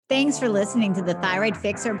Thanks for listening to the Thyroid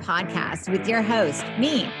Fixer podcast with your host,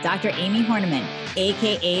 me, Dr. Amy Horniman,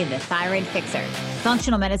 aka the Thyroid Fixer,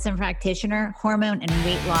 functional medicine practitioner, hormone and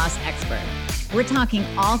weight loss expert. We're talking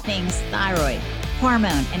all things thyroid,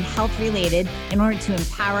 hormone, and health related in order to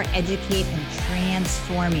empower, educate, and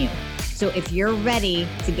transform you. So if you're ready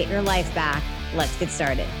to get your life back, let's get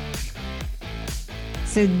started.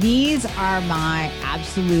 So these are my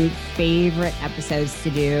absolute favorite episodes to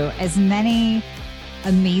do. As many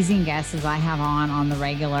amazing guests as I have on the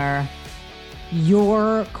regular,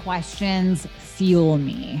 your questions fuel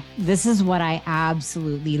me. This is what I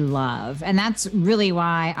absolutely love. And that's really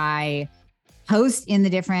why I post in the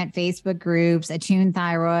different Facebook groups, Attune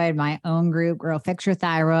Thyroid, my own group, Girl Fix Your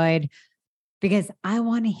Thyroid, because I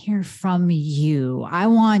want to hear from you. I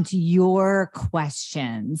want your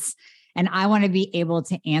questions and I want to be able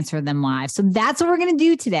to answer them live. So that's what we're going to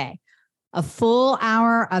do today. A full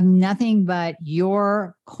hour of nothing but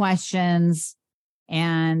your questions,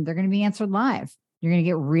 and they're going to be answered live. You're going to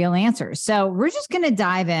get real answers. So we're just going to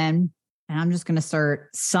dive in, and I'm just going to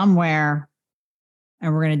start somewhere,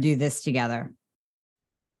 and we're going to do this together.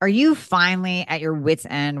 Are you finally at your wit's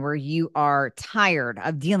end where you are tired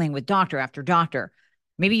of dealing with doctor after doctor?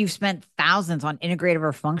 Maybe you've spent thousands on integrative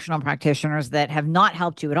or functional practitioners that have not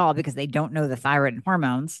helped you at all because they don't know the thyroid and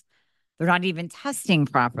hormones. They're not even testing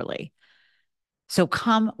properly. So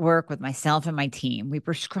come work with myself and my team. We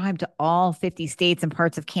prescribe to all 50 states and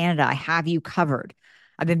parts of Canada. I have you covered.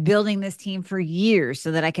 I've been building this team for years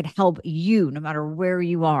so that I could help you no matter where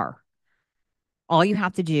you are. All you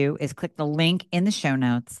have to do is click the link in the show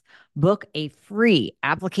notes, book a free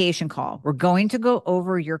application call. We're going to go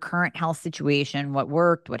over your current health situation, what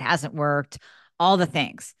worked, what hasn't worked, all the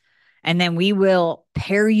things. And then we will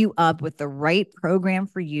pair you up with the right program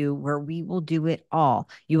for you where we will do it all.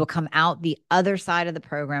 You will come out the other side of the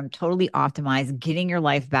program, totally optimized, getting your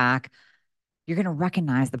life back. You're going to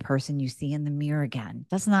recognize the person you see in the mirror again.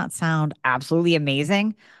 Doesn't that sound absolutely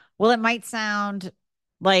amazing? Well, it might sound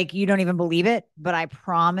like you don't even believe it, but I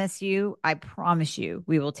promise you,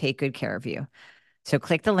 we will take good care of you. So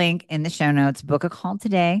click the link in the show notes, book a call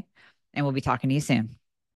today, and we'll be talking to you soon.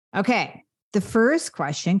 Okay. The first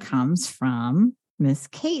question comes from Miss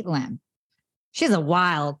Caitlin. She has a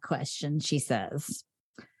wild question. She says,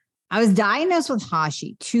 I was diagnosed with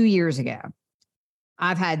Hashi 2 years ago.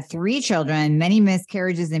 I've had 3 children, many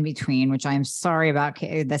miscarriages in between, which I'm sorry about.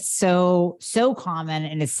 That's so common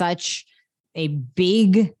and is such a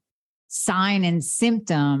big sign and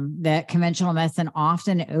symptom that conventional medicine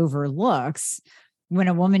often overlooks. When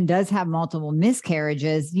a woman does have multiple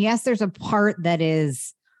miscarriages, yes, there's a part that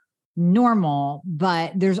is normal,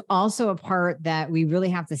 but there's also a part that we really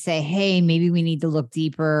have to say, hey, maybe we need to look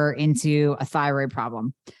deeper into a thyroid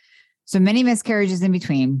problem. So many miscarriages in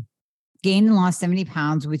between, gained and lost 70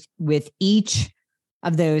 pounds with each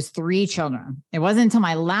of those 3 children. It wasn't until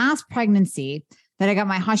my last pregnancy that I got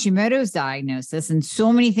my Hashimoto's diagnosis, and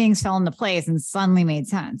so many things fell into place and suddenly made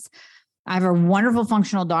sense. I have a wonderful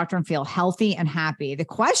functional doctor and feel healthy and happy. The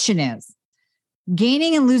question is,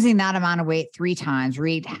 gaining and losing that amount of weight 3 times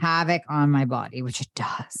wreaked havoc on my body, which it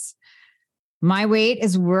does. My weight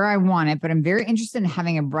is where I want it, but I'm very interested in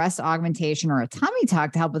having a breast augmentation or a tummy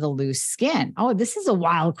tuck to help with a loose skin. Oh, this is a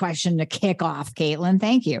wild question to kick off, Caitlin.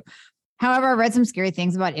 Thank you. However, I read some scary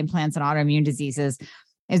things about implants and autoimmune diseases.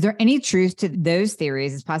 Is there any truth to those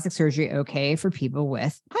theories? Is plastic surgery okay for people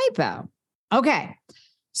with hypo? Okay.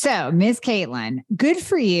 So, Miss Caitlin, good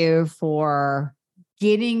for you for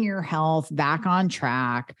getting your health back on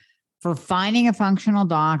track, for finding a functional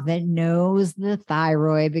doc that knows the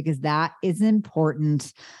thyroid, because that is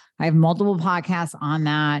important. I have multiple podcasts on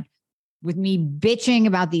that with me bitching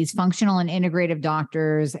about these functional and integrative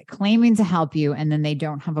doctors claiming to help you, and then they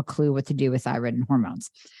don't have a clue what to do with thyroid and hormones.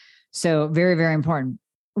 So very, very important.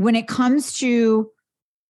 When it comes to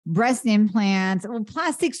breast implants, well,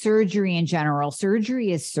 plastic surgery in general,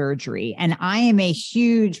 surgery is surgery. And I am a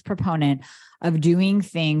huge proponent of doing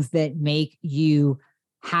things that make you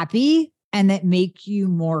happy and that make you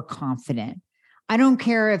more confident. I don't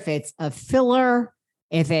care if it's a filler,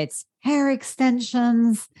 if it's hair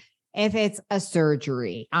extensions, if it's a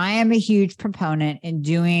surgery. I am a huge proponent in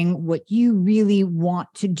doing what you really want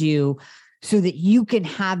to do so that you can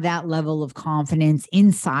have that level of confidence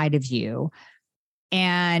inside of you.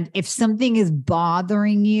 And if something is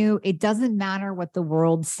bothering you, it doesn't matter what the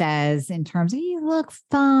world says in terms of you look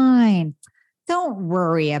fine. Don't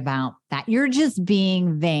worry about that. You're just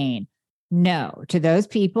being vain. No, to those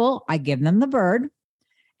people, I give them the bird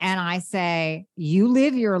and I say, you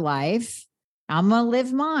live your life. I'm going to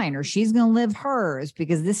live mine, or she's going to live hers,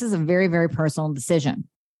 because this is a very, very personal decision.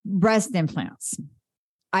 Breast implants.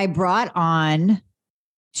 I brought on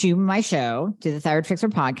to my show, to the Thyroid Fixer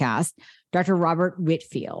podcast, Dr. Robert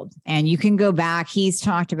Whitfield. And you can go back. He's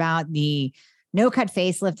talked about the no-cut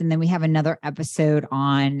facelift. And then we have another episode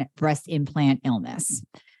on breast implant illness.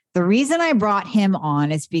 The reason I brought him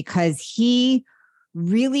on is because he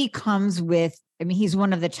really comes with, he's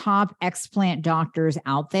one of the top explant doctors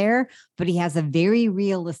out there, but he has a very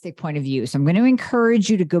realistic point of view. So I'm going to encourage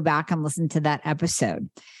you to go back and listen to that episode.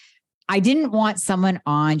 I didn't want someone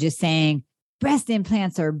on just saying, breast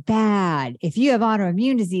implants are bad. If you have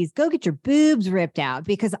autoimmune disease, go get your boobs ripped out,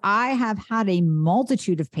 because I have had a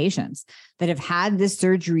multitude of patients that have had this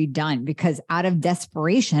surgery done because out of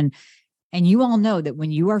desperation. And you all know that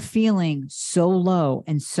when you are feeling so low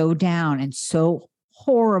and so down and so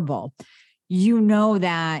horrible, you know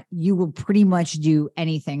that you will pretty much do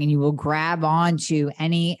anything and you will grab onto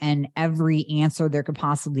any and every answer there could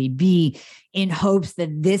possibly be in hopes that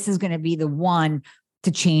this is going to be the one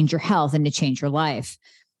to change your health and to change your life.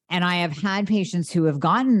 And I have had patients who have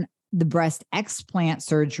gotten the breast explant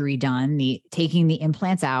surgery done, taking the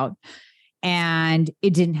implants out, and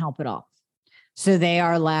it didn't help at all. So they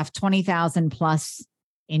are left 20,000 plus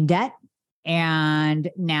in debt. And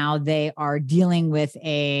now they are dealing with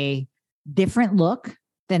a different look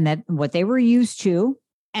than what they were used to.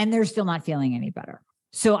 And they're still not feeling any better.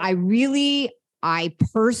 So I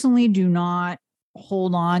personally do not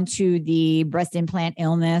hold on to the breast implant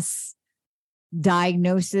illness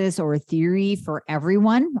diagnosis or theory for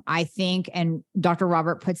everyone. I think, and Dr.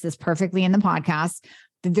 Robert puts this perfectly in the podcast,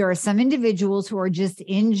 that there are some individuals who are just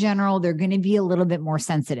in general, they're going to be a little bit more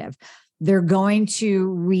sensitive. They're going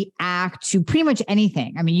to react to pretty much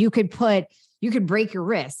anything. You could break your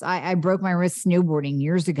wrist. I broke my wrist snowboarding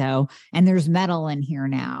years ago, and there's metal in here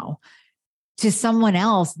now. To someone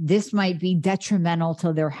else, this might be detrimental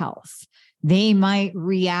to their health. They might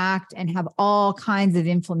react and have all kinds of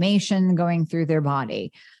inflammation going through their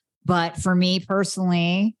body. But for me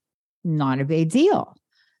personally, not a big deal.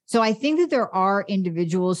 So I think that there are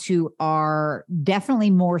individuals who are definitely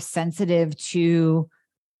more sensitive to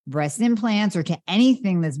breast implants or to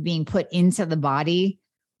anything that's being put into the body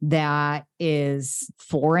that is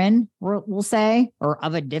foreign, we'll say, or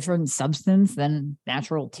of a different substance than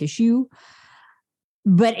natural tissue.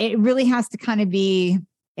 But it really has to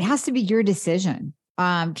it has to be your decision.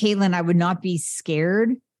 Caitlin, I would not be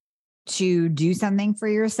scared to do something for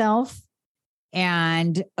yourself.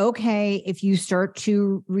 And okay, if you start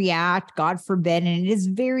to react, God forbid, and it is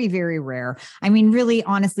very, very rare. Really,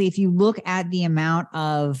 honestly, if you look at the amount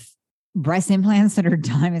of breast implants that are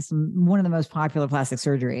done, it's one of the most popular plastic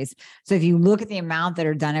surgeries. So if you look at the amount that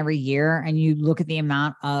are done every year and you look at the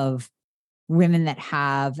amount of women that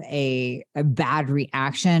have a bad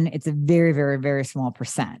reaction, it's a very, very, very small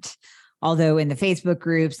percent. Although in the Facebook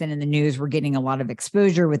groups and in the news, we're getting a lot of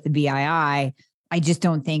exposure with the BII. I just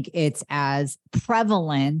don't think it's as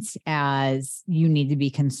prevalent as you need to be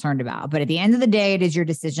concerned about. But at the end of the day, it is your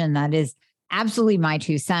decision. That is absolutely my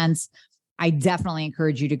 2 cents. I definitely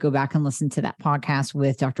encourage you to go back and listen to that podcast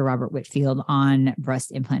with Dr. Robert Whitfield on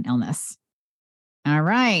breast implant illness. All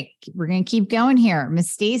right, we're going to keep going here.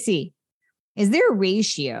 Miss Stacy, is there a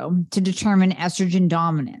ratio to determine estrogen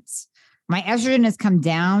dominance? My estrogen has come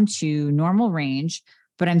down to normal range,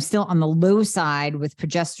 but I'm still on the low side with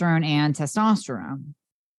progesterone and testosterone.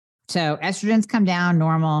 So estrogens come down,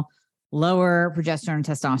 normal, lower progesterone and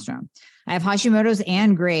testosterone. I have Hashimoto's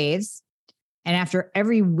and Graves'. And after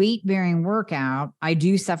every weight-bearing workout, I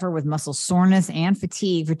do suffer with muscle soreness and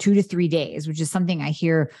fatigue for 2 to 3 days, which is something I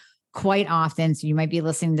hear quite often. So you might be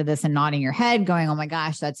listening to this and nodding your head going, oh my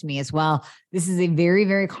gosh, that's me as well. This is a very,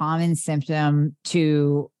 very common symptom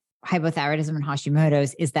to hypothyroidism and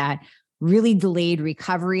Hashimoto's, is that really delayed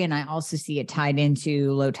recovery. And I also see it tied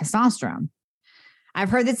into low testosterone.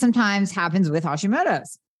 I've heard that sometimes happens with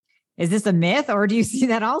Hashimoto's. Is this a myth, or do you see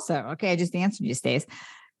that also? Okay, I just answered you, Stace.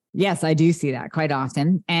 Yes, I do see that quite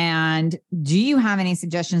often. And do you have any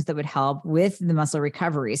suggestions that would help with the muscle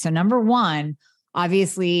recovery? So number one,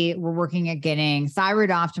 obviously, we're working at getting thyroid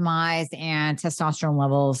optimized and testosterone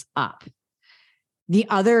levels up. The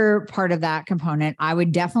other part of that component, I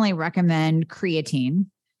would definitely recommend creatine,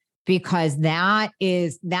 because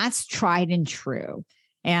that's tried and true.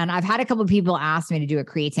 And I've had a couple of people ask me to do a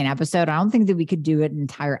creatine episode. I don't think that we could do an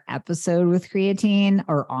entire episode with creatine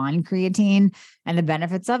or on creatine and the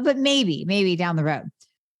benefits of, but maybe down the road.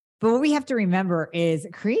 But what we have to remember is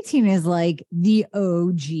creatine is like the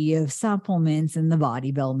OG of supplements in the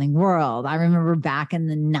bodybuilding world. I remember back in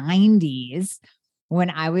the 90s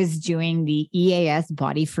when I was doing the EAS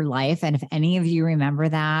Body for Life. And if any of you remember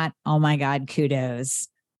that, oh my God, kudos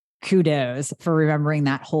for remembering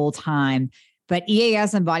that whole time. But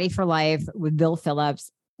EAS and Body for Life with Bill Phillips,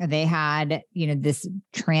 they had, this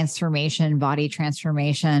body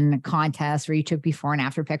transformation contest where you took before and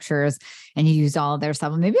after pictures and you used all of their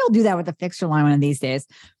supplements. Maybe I'll do that with the Fixer line one of these days.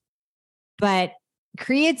 But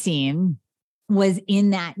creatine was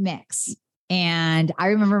in that mix. And I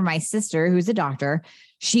remember my sister, who's a doctor,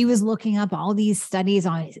 she was looking up all these studies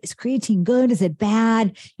on, is creatine good? Is it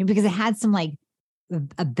bad? Because it had some like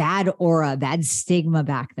a bad aura, bad stigma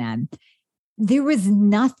back then. There was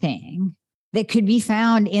nothing that could be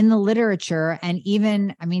found in the literature. And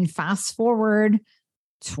even, fast forward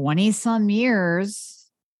 20 some years.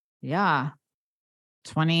 Yeah.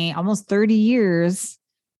 20, almost 30 years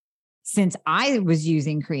since I was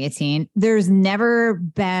using creatine, there's never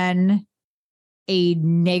been a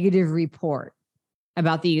negative report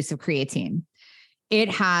about the use of creatine. It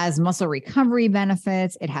has muscle recovery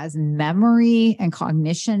benefits. It has memory and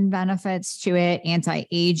cognition benefits to it,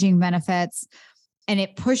 anti-aging benefits, and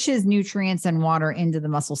it pushes nutrients and water into the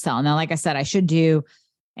muscle cell. Now, like I said, I should do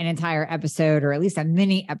an entire episode or at least a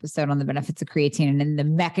mini episode on the benefits of creatine and then the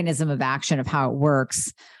mechanism of action of how it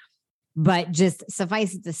works. But just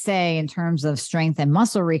suffice it to say, in terms of strength and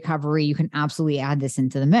muscle recovery, you can absolutely add this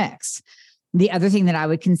into the mix. The other thing that I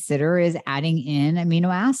would consider is adding in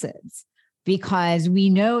amino acids, because we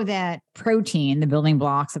know that protein, the building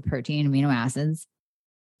blocks of protein, amino acids,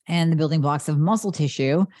 and the building blocks of muscle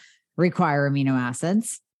tissue require amino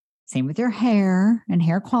acids. Same with your hair and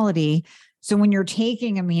hair quality. So when you're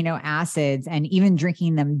taking amino acids and even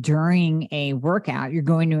drinking them during a workout, you're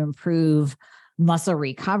going to improve muscle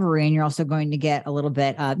recovery, and you're also going to get a little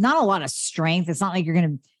bit of, not a lot of strength. It's not like you're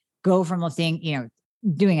going to go from lifting,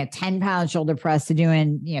 doing a 10-pound shoulder press to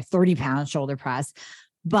doing, 30-pound shoulder press,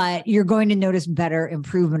 but you're going to notice better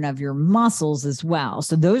improvement of your muscles as well.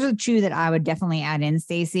 So those are two that I would definitely add in,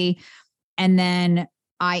 Stacey. And then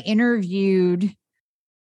I interviewed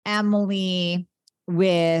Emily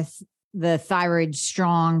with the Thyroid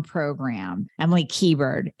Strong program, Emily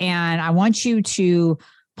Keybird. And I want you to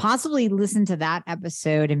possibly listen to that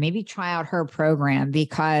episode and maybe try out her program,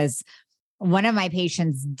 because one of my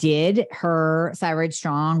patients did her Thyroid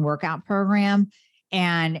Strong workout program.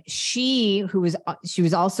 And she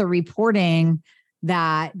was also reporting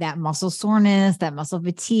that muscle soreness, that muscle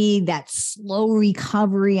fatigue, that slow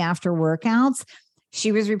recovery after workouts.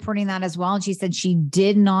 She was reporting that as well. And she said she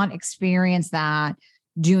did not experience that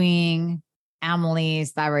doing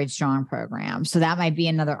Emily's Thyroid Strong program. So that might be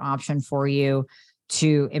another option for you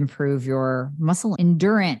to improve your muscle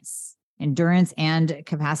endurance and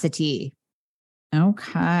capacity.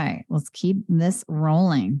 Okay, let's keep this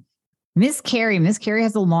rolling. Miss Carrie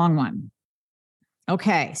has a long one.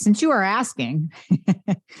 Okay, since you are asking,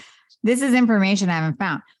 this is information I haven't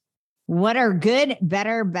found. What are good,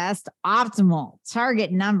 better, best, optimal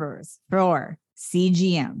target numbers for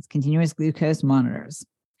CGMs, continuous glucose monitors?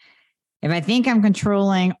 If I think I'm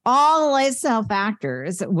controlling all the lifestyle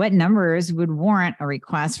factors, what numbers would warrant a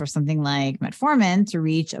request for something like metformin to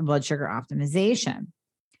reach a blood sugar optimization?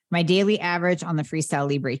 My daily average on the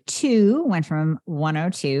Freestyle Libre 2 went from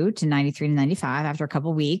 102 to 93 to 95 after a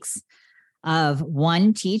couple of weeks of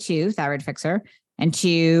 1 T2 thyroid fixer and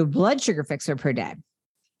 2 blood sugar fixer per day.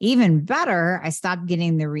 Even better, I stopped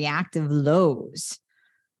getting the reactive lows.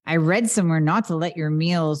 I read somewhere not to let your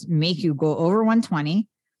meals make you go over 120,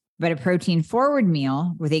 but a protein forward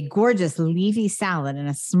meal with a gorgeous leafy salad and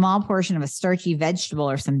a small portion of a starchy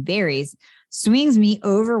vegetable or some berries swings me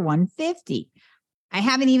over 150. I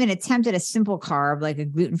haven't even attempted a simple carb like a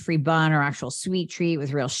gluten-free bun or actual sweet treat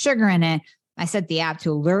with real sugar in it. I set the app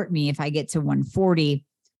to alert me if I get to 140.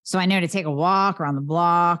 So I know to take a walk around the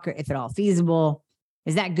block, or if at all feasible.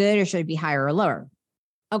 Is that good, or should it be higher or lower?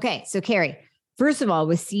 Okay, so Carrie, first of all,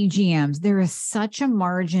 with CGMs, there is such a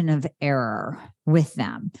margin of error with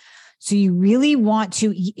them. So you really want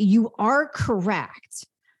to, you are correct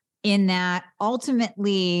in that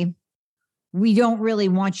ultimately, we don't really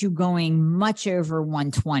want you going much over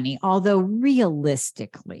 120, although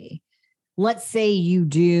realistically, let's say you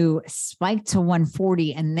do spike to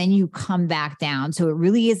 140 and then you come back down. So it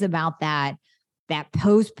really is about that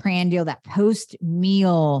postprandial, that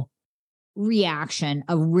post-meal reaction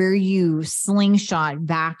of where you slingshot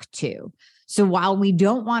back to. So while we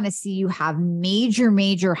don't want to see you have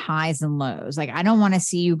major highs and lows, like I don't want to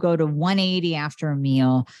see you go to 180 after a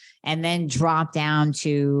meal and then drop down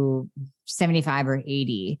to 75 or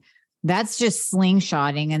 80. That's just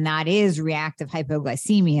slingshotting. And that is reactive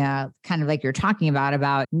hypoglycemia, kind of like you're talking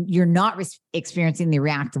about you're not experiencing the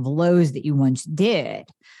reactive lows that you once did.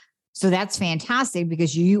 So that's fantastic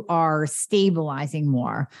because you are stabilizing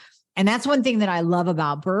more. And that's one thing that I love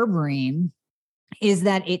about berberine is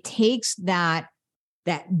that it takes that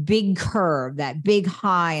big curve, that big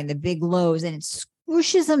high and the big lows, and it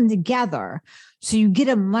squishes them together. So you get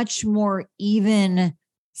a much more even,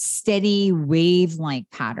 steady wave-like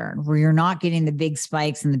pattern where you're not getting the big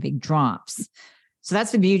spikes and the big drops. So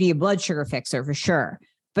that's the beauty of Blood Sugar Fixer for sure.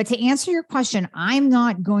 But to answer your question, I'm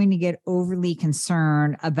not going to get overly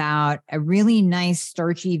concerned about a really nice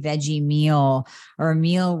starchy veggie meal or a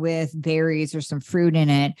meal with berries or some fruit in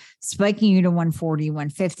it, spiking you to 140,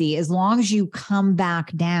 150, as long as you come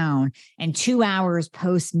back down and 2 hours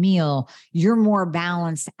post meal, you're more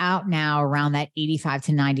balanced out now around that 85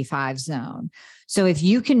 to 95 zone. So if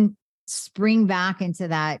you can spring back into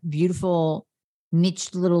that beautiful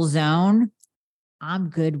niched little zone, I'm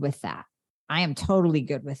good with that. I am totally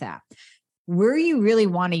good with that. Where you really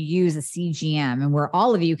want to use a CGM and where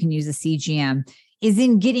all of you can use a CGM is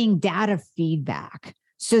in getting data feedback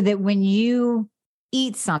so that when you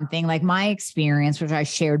eat something like my experience, which I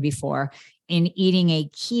shared before, in eating a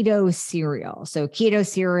keto cereal. So keto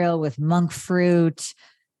cereal with monk fruit,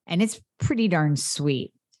 and it's pretty darn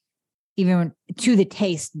sweet. Even to the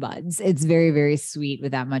taste buds, it's very, very sweet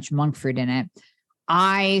with that much monk fruit in it.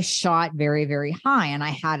 I shot very, very high and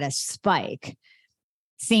I had a spike.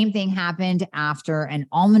 Same thing happened after an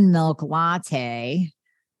almond milk latte.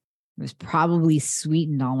 It was probably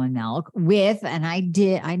sweetened almond milk with, and I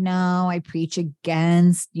know I preach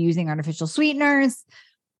against using artificial sweeteners,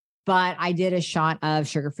 but I did a shot of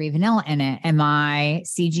sugar-free vanilla in it, and my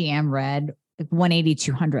CGM read 180,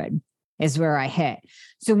 200 is where I hit.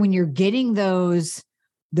 So when you're getting those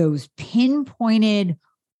pinpointed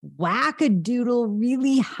wackadoodle,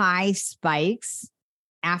 really high spikes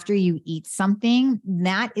after you eat something,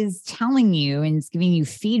 that is telling you and it's giving you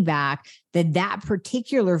feedback that that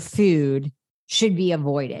particular food should be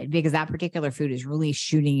avoided because that particular food is really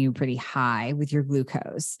shooting you pretty high with your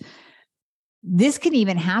glucose. This can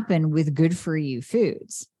even happen with good for you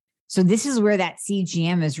foods. So this is where that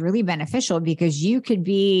CGM is really beneficial because you could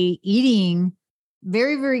be eating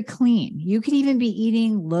very, very clean. You could even be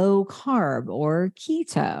eating low carb or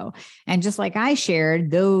keto. And just like I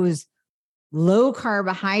shared, those low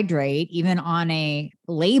carbohydrate, even on a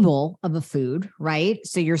label of a food, right?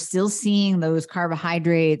 So you're still seeing those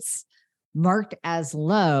carbohydrates marked as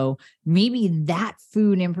low. Maybe that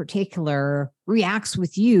food in particular reacts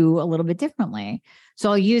with you a little bit differently.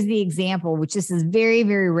 So I'll use the example, which this is very,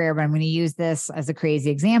 very rare, but I'm going to use this as a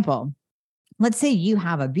crazy example. Let's say you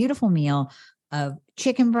have a beautiful meal of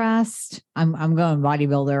chicken breast. I'm going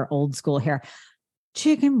bodybuilder, old school here.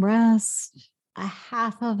 Chicken breast, a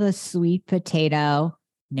half of a sweet potato,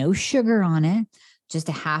 no sugar on it, just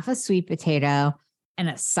a half a sweet potato and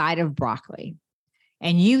a side of broccoli.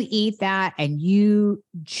 And you eat that and you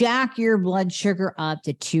jack your blood sugar up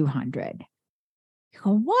to 200. You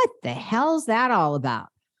go, what the hell's that all about?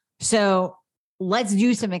 So let's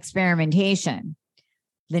do some experimentation.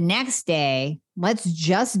 The next day, let's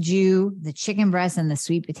just do the chicken breast and the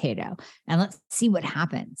sweet potato, and let's see what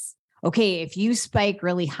happens. Okay, if you spike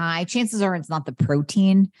really high, chances are it's not the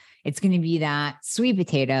protein. It's going to be that sweet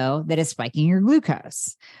potato that is spiking your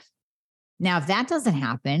glucose. Now, if that doesn't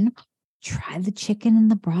happen, try the chicken and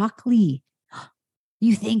the broccoli.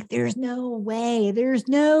 You think there's no way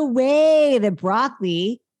that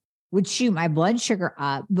broccoli would shoot my blood sugar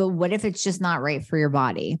up. But what if it's just not right for your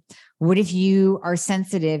body? What if you are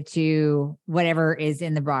sensitive to whatever is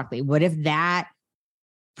in the broccoli? What if that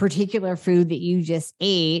particular food that you just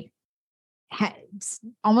ate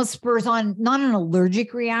almost spurs on not an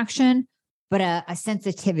allergic reaction, but a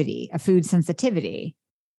sensitivity, a food sensitivity?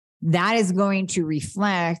 That is going to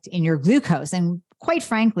reflect in your glucose. And quite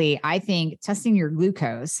frankly, I think testing your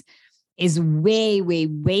glucose is way, way,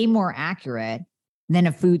 way more accurate than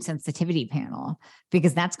a food sensitivity panel,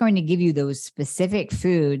 because that's going to give you those specific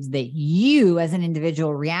foods that you as an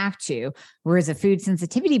individual react to. Whereas a food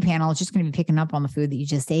sensitivity panel is just going to be picking up on the food that you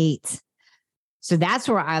just ate. So that's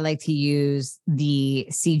where I like to use the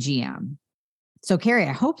CGM. So Carrie,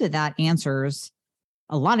 I hope that answers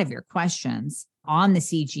a lot of your questions on the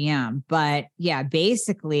CGM, but yeah,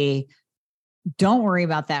 basically don't worry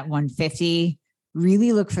about that 150.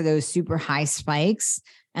 Really look for those super high spikes.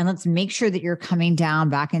 And let's make sure that you're coming down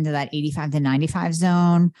back into that 85 to 95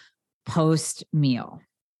 zone post meal.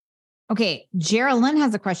 Okay. Geraldine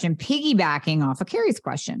has a question piggybacking off of Carrie's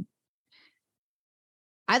question.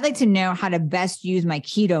 I'd like to know how to best use my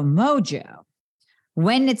Keto Mojo,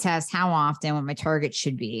 when to test, how often, what my target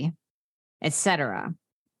should be, etc.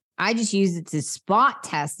 I just use it to spot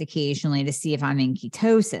test occasionally to see if I'm in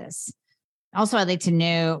ketosis. Also, I'd like to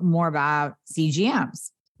know more about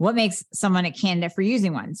CGMs. what makes someone a candidate for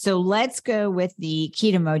using one? So let's go with the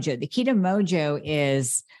Keto Mojo. The Keto Mojo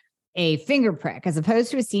is a finger prick as opposed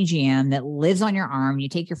to a CGM that lives on your arm. You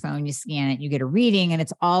take your phone, you scan it, you get a reading, and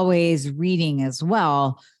it's always reading as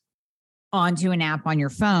well onto an app on your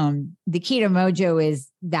phone. The Keto Mojo is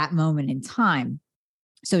that moment in time.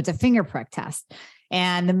 So it's a finger prick test.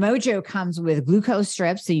 And the Mojo comes with glucose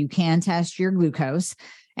strips, so you can test your glucose.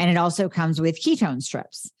 And it also comes with ketone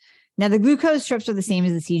strips. Now, the glucose strips are the same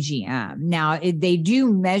as the CGM. Now, they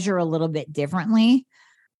do measure a little bit differently.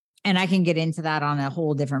 And I can get into that on a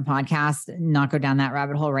whole different podcast, not go down that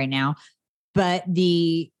rabbit hole right now. But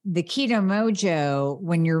the Keto Mojo,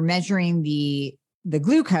 when you're measuring the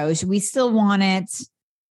glucose, we still want it,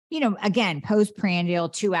 again, postprandial,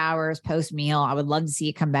 2 hours, post-meal. I would love to see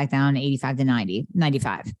it come back down to 85 to 90,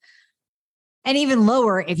 95. And even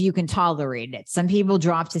lower if you can tolerate it. Some people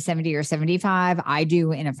drop to 70 or 75. I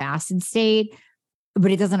do in a fasted state,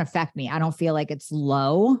 but it doesn't affect me. I don't feel like it's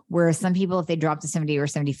low. Whereas some people, if they drop to 70 or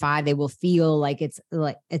 75, they will feel like it's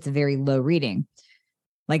a very low reading,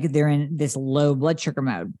 like they're in this low blood sugar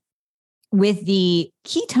mode. With the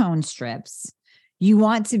ketone strips, you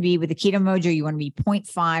want to be, with the Keto Mojo, you want to be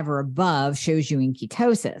 0.5 or above, shows you in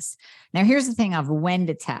ketosis. Now, here's the thing of when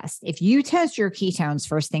to test. If you test your ketones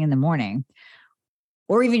first thing in the morning,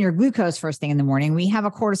 or even your glucose first thing in the morning, we have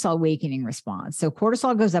a cortisol awakening response. So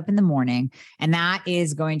cortisol goes up in the morning, and that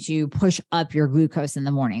is going to push up your glucose in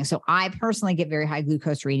the morning. So I personally get very high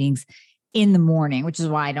glucose readings in the morning, which is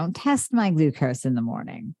why I don't test my glucose in the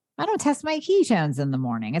morning. I don't test my ketones in the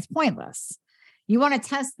morning. It's pointless. You want to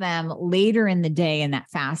test them later in the day in that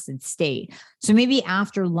fasted state. So maybe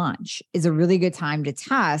after lunch is a really good time to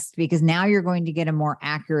test, because now you're going to get a more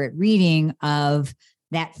accurate reading of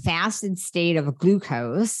that fasted state of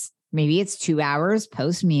glucose. Maybe it's 2 hours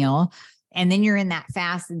post-meal. And then you're in that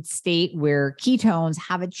fasted state where ketones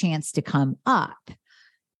have a chance to come up.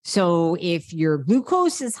 So if your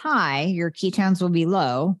glucose is high, your ketones will be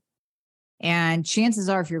low. And chances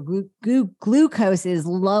are, if your glucose is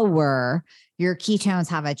lower, your ketones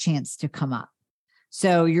have a chance to come up.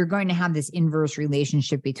 So you're going to have this inverse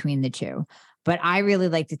relationship between the two. But I really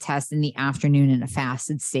like to test in the afternoon in a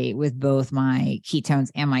fasted state with both my ketones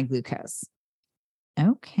and my glucose.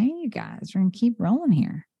 Okay, you guys, we're going to keep rolling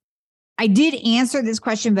here. I did answer this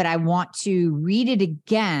question, but I want to read it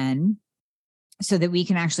again so that we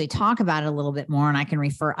can actually talk about it a little bit more, and I can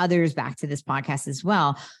refer others back to this podcast as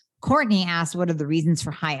well. Courtney asked, what are the reasons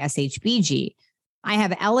for high SHBG? I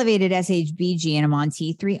have elevated SHBG and I'm on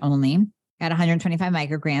T3 only at 125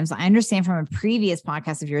 micrograms. I understand from a previous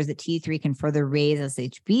podcast of yours that T3 can further raise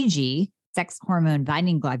SHBG, sex hormone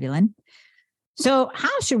binding globulin. So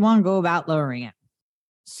how should one go about lowering it?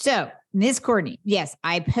 So Miss Courtney, yes,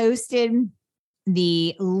 I posted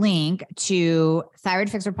the link to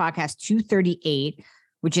Thyroid Fixer podcast 238,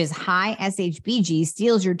 which is high SHBG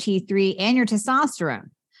steals your T3 and your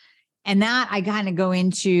testosterone. And that I kind of go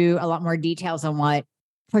into a lot more details on what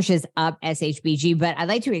pushes up SHBG, but I'd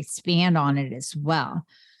like to expand on it as well.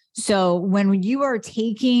 So when you are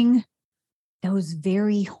taking those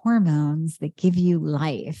very hormones that give you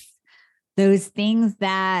life, those things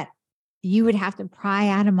that you would have to pry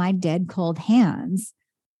out of my dead cold hands,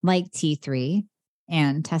 like T3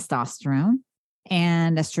 and testosterone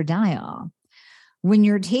and estradiol, when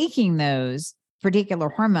you're taking those particular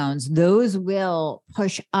hormones, those will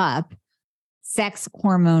push up sex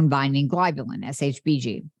hormone binding globulin,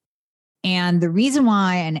 SHBG. And the reason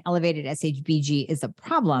why an elevated SHBG is a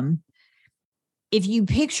problem, if you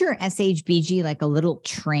picture SHBG like a little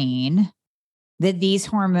train that these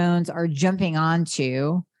hormones are jumping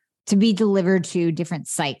onto to be delivered to different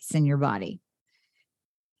sites in your body.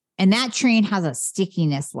 And that train has a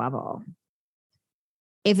stickiness level.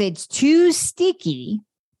 If it's too sticky,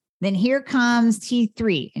 then here comes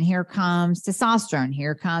T3 and here comes testosterone,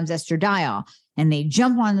 here comes estradiol, and they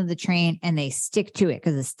jump onto the train and they stick to it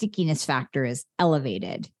because the stickiness factor is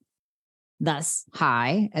elevated, thus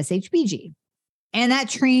high SHBG. And that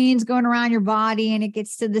train's going around your body and it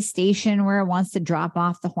gets to the station where it wants to drop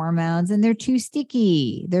off the hormones and they're too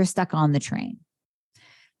sticky. They're stuck on the train.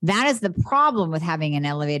 That is the problem with having an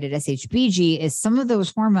elevated SHBG, is some of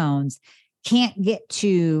those hormones can't get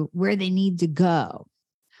to where they need to go.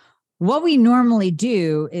 What we normally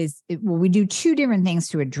do is, we do two different things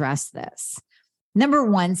to address this. Number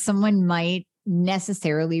one, someone might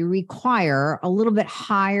necessarily require a little bit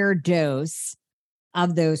higher dose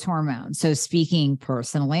of those hormones. So speaking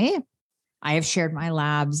personally, I have shared my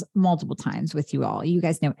labs multiple times with you all. You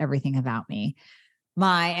guys know everything about me.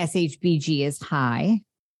 My SHBG is high.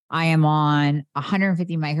 I am on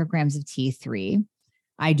 150 micrograms of T3.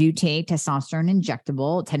 I do take testosterone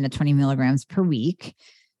injectable, 10 to 20 milligrams per week.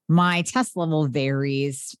 My test level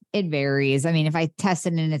varies. It varies. I mean, if I test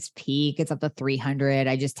it in its peak, it's up to 300.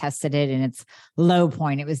 I just tested it in its low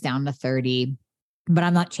point. It was down to 30, but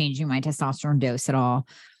I'm not changing my testosterone dose at all.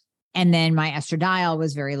 And then my estradiol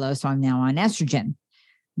was very low. So I'm now on estrogen.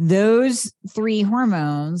 Those three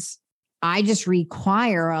hormones, I just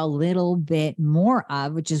require a little bit more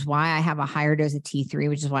of, which is why I have a higher dose of T3,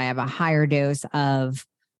 which is why I have a higher dose of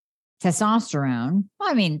testosterone.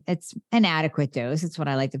 I mean, it's an adequate dose. It's what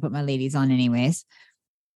I like to put my ladies on anyways.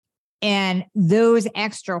 And those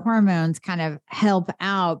extra hormones kind of help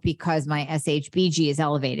out because my SHBG is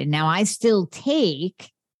elevated. Now, I still take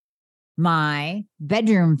my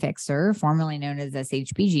bedroom fixer, formerly known as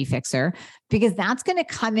SHBG fixer, because that's going to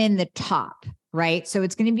come in the top, right? So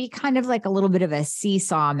it's going to be kind of like a little bit of a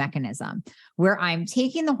seesaw mechanism where I'm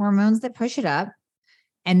taking the hormones that push it up,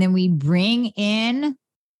 and then we bring in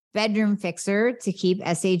bedroom fixer to keep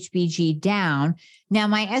SHBG down. Now,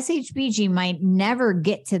 my SHBG might never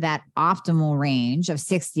get to that optimal range of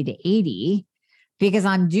 60 to 80 because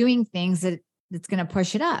I'm doing things that's going to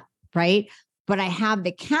push it up, right? But I have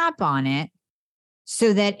the cap on it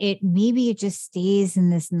so that maybe it just stays in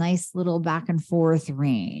this nice little back and forth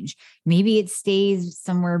range. Maybe it stays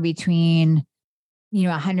somewhere between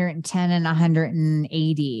 110 and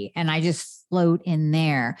 180. And I just float in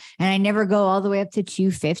there. And I never go all the way up to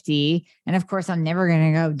 250. And of course, I'm never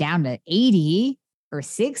going to go down to 80 or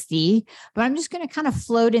 60, but I'm just going to kind of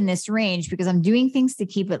float in this range because I'm doing things to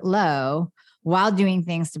keep it low while doing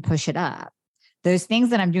things to push it up. Those things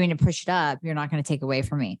that I'm doing to push it up, you're not going to take away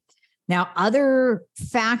from me. Now, other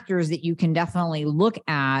factors that you can definitely look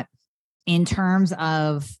at in terms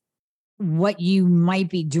of what you might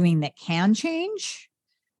be doing that can change.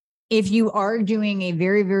 If you are doing a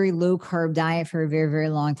very, very low carb diet for a very, very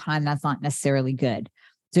long time, that's not necessarily good.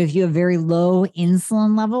 So if you have very low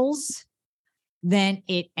insulin levels, and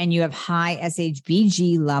you have high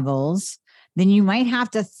SHBG levels, then you might have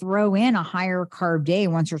to throw in a higher carb day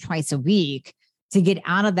once or twice a week to get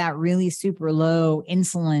out of that really super low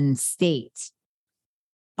insulin state.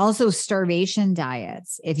 Also, starvation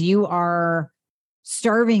diets. If you are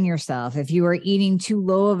starving yourself, if you are eating too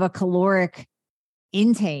low of a caloric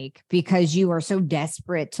intake because you are so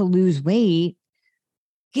desperate to lose weight,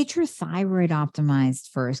 get your thyroid optimized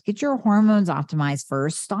first. Get your hormones optimized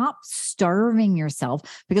first. Stop starving yourself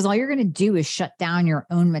because all you're going to do is shut down your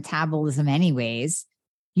own metabolism anyways.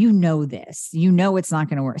 You know this. You know it's not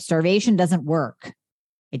going to work. Starvation doesn't work.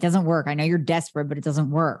 It doesn't work. I know you're desperate, but it doesn't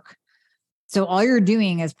work. So all you're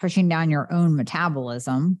doing is pushing down your own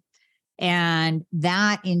metabolism. And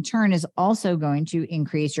that in turn is also going to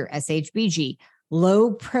increase your SHBG.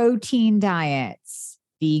 Low protein diets,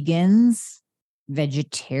 vegans,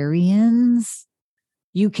 vegetarians,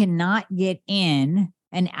 you cannot get in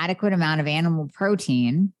an adequate amount of animal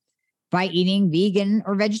protein by eating vegan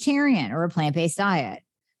or vegetarian or a plant-based diet.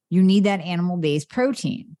 You need that animal-based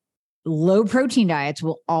protein. Low protein diets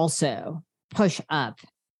will also push up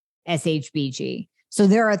SHBG. So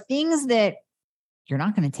there are things that you're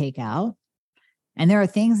not going to take out. And there are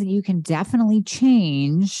things that you can definitely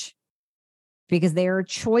change because there are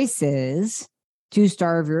choices to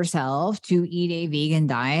starve yourself, to eat a vegan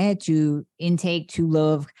diet, to intake too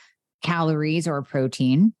low of calories or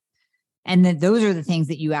protein. And that those are the things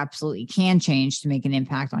that you absolutely can change to make an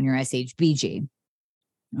impact on your SHBG.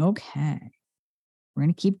 Okay. We're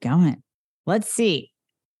going to keep going. Let's see.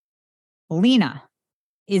 Lena,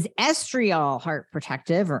 is estriol heart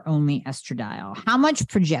protective or only estradiol? How much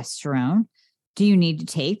progesterone do you need to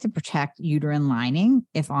take to protect uterine lining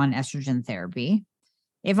if on estrogen therapy?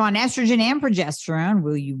 If on estrogen and progesterone,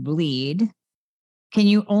 will you bleed? Can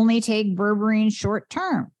you only take berberine short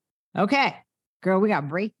term? Okay, girl, we got to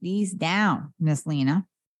break these down, Miss Lena.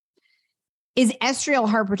 Is estriol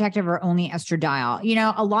heart protective or only estradiol?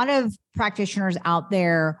 A lot of practitioners out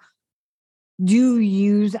there do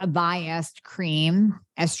use a biased cream,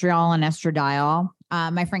 estriol and estradiol.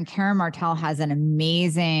 My friend Karen Martell has an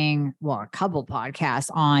amazing, a couple podcasts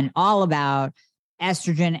on all about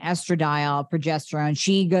estrogen, estradiol, progesterone.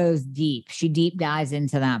 She goes deep. She deep dives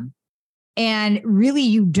into them. And really,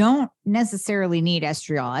 you don't necessarily need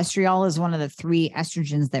estriol. Estriol is one of the 3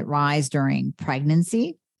 estrogens that rise during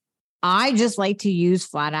pregnancy. I just like to use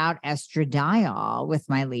flat out estradiol with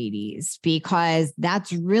my ladies because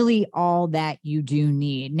that's really all that you do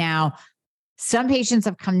need. Now, some patients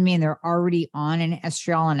have come to me and they're already on an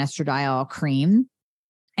estriol and estradiol cream.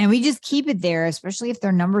 And we just keep it there, especially if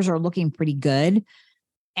their numbers are looking pretty good.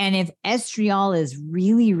 And if estriol is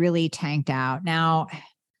really, really tanked out. Now,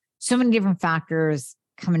 so many different factors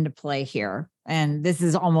come into play here. And this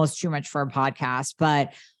is almost too much for a podcast,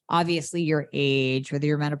 but obviously your age, whether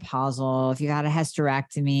you're menopausal, if you had a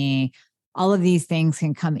hysterectomy, all of these things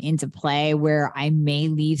can come into play where I may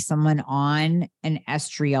leave someone on an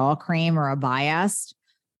estriol cream or a biased,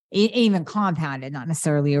 even compounded, not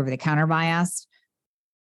necessarily over the counter biased.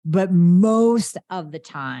 But most of the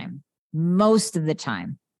time,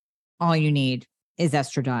 all you need is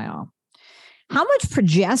estradiol. How much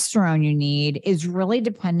progesterone you need is really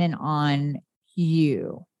dependent on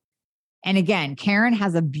you. And again, Karen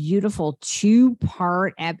has a beautiful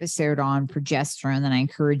 2-part episode on progesterone that I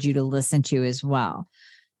encourage you to listen to as well.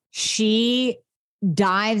 She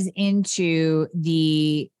dives into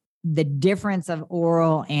the difference of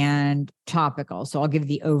oral and topical. So I'll give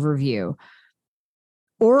the overview.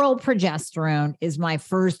 Oral progesterone is my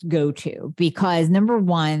first go-to because number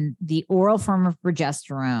one, the oral form of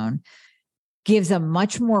progesterone gives a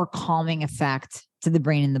much more calming effect to the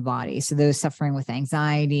brain and the body. So those suffering with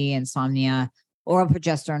anxiety, insomnia, oral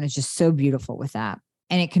progesterone is just so beautiful with that.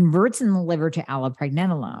 And it converts in the liver to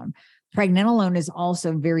allopregnenolone. Pregnenolone is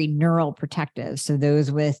also very neural protective. So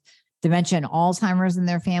those with dementia and Alzheimer's in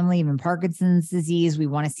their family, even Parkinson's disease, we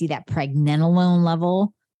want to see that pregnenolone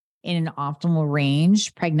level in an optimal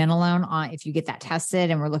range. Pregnenolone, if you get that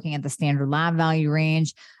tested and we're looking at the standard lab value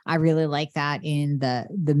range, I really like that in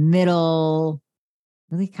the middle,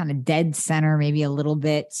 really kind of dead center, maybe a little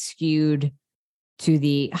bit skewed to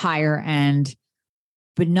the higher end,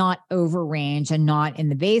 but not over range and not in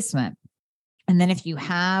the basement. And then if you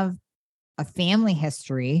have a family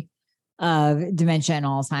history of dementia and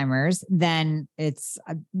Alzheimer's, then it's,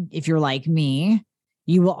 if you're like me,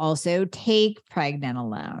 you will also take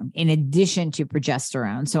pregnenolone in addition to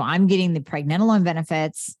progesterone. So I'm getting the pregnenolone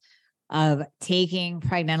benefits of taking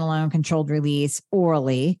pregnenolone controlled release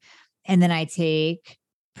orally. And then I take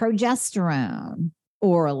progesterone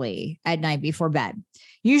orally at night before bed.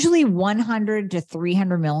 Usually 100 to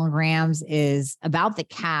 300 milligrams is about the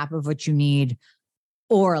cap of what you need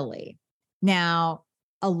orally. Now,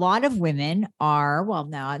 a lot of women are, well,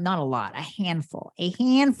 no, not a lot, a handful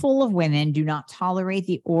of women do not tolerate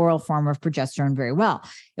the oral form of progesterone very well.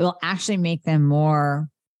 It will actually make them more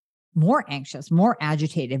anxious, more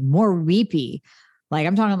agitated, more weepy. Like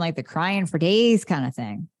I'm talking like the crying for days kind of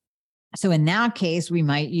thing. So in that case, we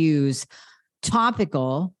might use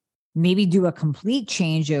topical, maybe do a complete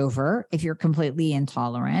changeover if you're completely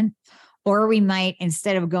intolerant, or we might,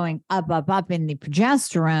 instead of going up in the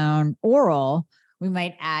progesterone oral, we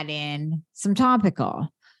might add in some topical.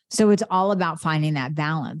 So it's all about finding that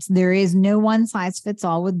balance. There is no one size fits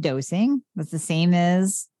all with dosing. That's the same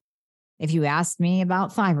as if you asked me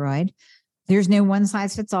about thyroid. There's no one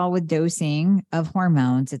size fits all with dosing of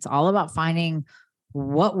hormones. It's all about finding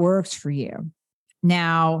what works for you.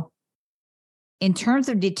 Now, in terms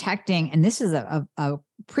of detecting, and this is a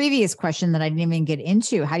previous question that I didn't even get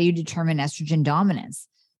into, how do you determine estrogen dominance?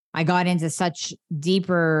 I got into such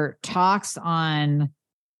deeper talks on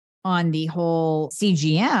the whole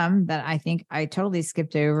CGM that I think I totally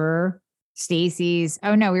skipped over Stacy's.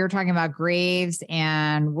 Oh no, we were talking about Graves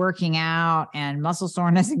and working out and muscle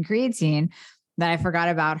soreness and creatine, that I forgot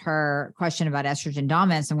about her question about estrogen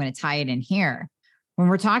dominance. I'm going to tie it in here. When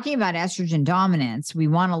we're talking about estrogen dominance, we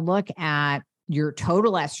want to look at your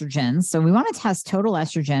total estrogen. So we want to test total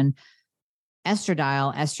estrogen,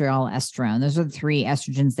 estradiol, estriol, estrone. Those are the 3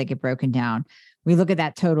 estrogens that get broken down. We look at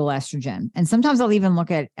that total estrogen. And sometimes I'll even look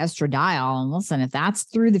at estradiol. And listen, if that's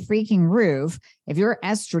through the freaking roof, if your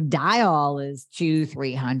estradiol is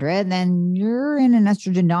 200-300, then you're in an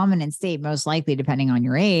estrogen dominant state, most likely, depending on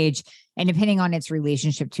your age and depending on its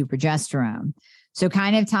relationship to progesterone. So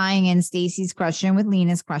kind of tying in Stacy's question with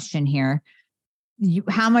Lena's question here,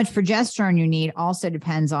 how much progesterone you need also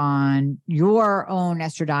depends on your own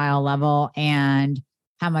estradiol level and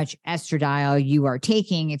how much estradiol you are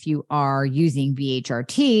taking if you are using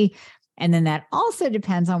BHRT. And then that also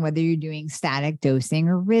depends on whether you're doing static dosing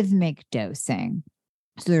or rhythmic dosing.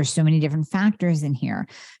 So there's so many different factors in here.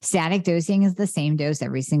 Static dosing is the same dose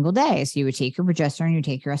every single day. So you would take your progesterone, you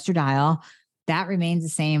take your estradiol. That remains the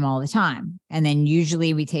same all the time. And then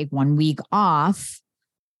usually we take 1 week off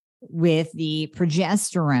with the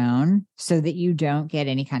progesterone so that you don't get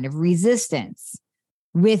any kind of resistance.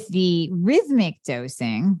 With the rhythmic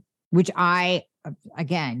dosing, which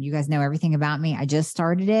again, you guys know everything about me. I just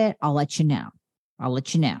started it. I'll let you know.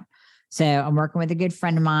 So I'm working with a good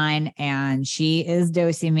friend of mine and she is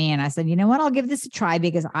dosing me. And I said, you know what? I'll give this a try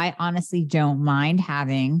because I honestly don't mind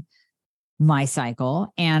having my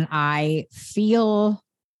cycle and I feel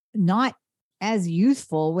not as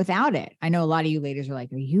youthful without it. I know a lot of you ladies are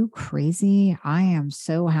like, are you crazy? I am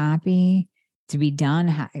so happy to be done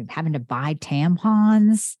having to buy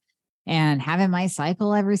tampons and having my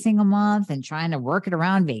cycle every single month and trying to work it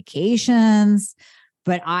around vacations.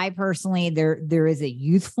 But I personally, there is a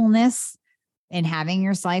youthfulness in having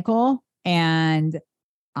your cycle, and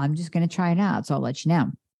I'm just going to try it out. So I'll let you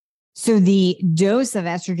know. So the dose of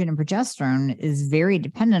estrogen and progesterone is very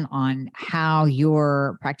dependent on how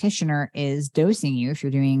your practitioner is dosing you, if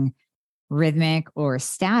you're doing rhythmic or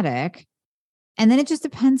static. And then it just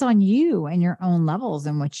depends on you and your own levels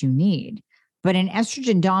and what you need. But an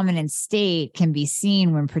estrogen dominant state can be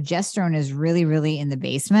seen when progesterone is really, really in the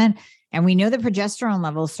basement. And we know that progesterone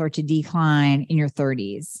levels start to decline in your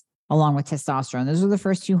 30s, along with testosterone. Those are the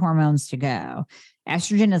first two hormones to go.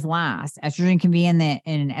 Estrogen is last. Estrogen can be in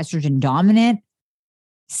an estrogen dominant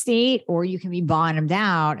state, or you can be bottomed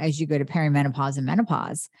out as you go to perimenopause and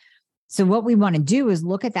menopause. So what we want to do is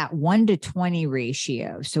look at that 1-to-20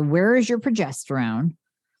 ratio. So where is your progesterone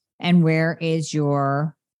and where is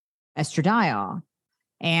your estradiol,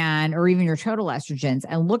 or even your total estrogens,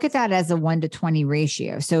 and look at that as a 1-to-20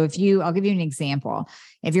 ratio. So I'll give you an example.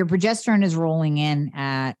 If your progesterone is rolling in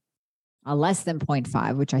at a less than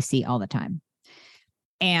 0.5, which I see all the time,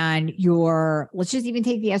 and let's just even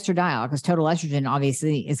take the estradiol, because total estrogen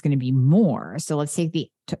obviously is going to be more. So let's take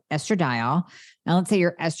the estradiol. Now let's say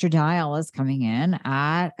your estradiol is coming in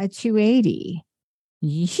at a 280.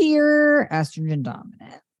 You're estrogen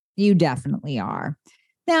dominant. You definitely are.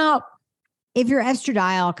 Now, if your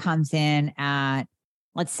estradiol comes in at,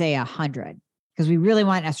 let's say 100, because we really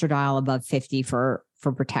want estradiol above 50 for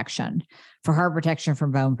protection, for heart protection, for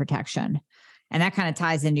bone protection. And that kind of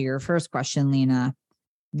ties into your first question, Lena.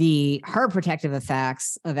 The heart protective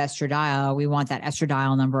effects of estradiol, we want that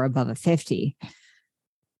estradiol number above a 50.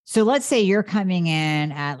 So let's say you're coming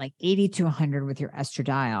in at like 80 to 100 with your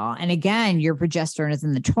estradiol. And again, your progesterone is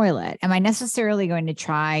in the toilet. Am I necessarily going to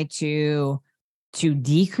try to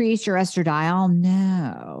decrease your estradiol?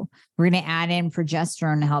 No. We're going to add in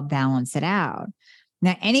progesterone to help balance it out.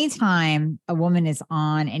 Now, anytime a woman is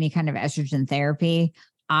on any kind of estrogen therapy,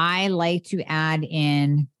 I like to add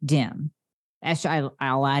in DIM.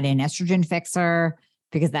 I'll add in estrogen fixer,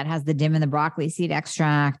 because that has the DIM and the broccoli seed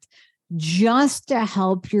extract, just to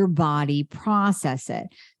help your body process it.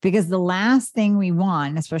 Because the last thing we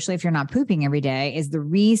want, especially if you're not pooping every day, is the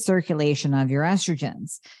recirculation of your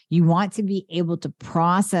estrogens. You want to be able to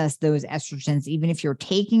process those estrogens, even if you're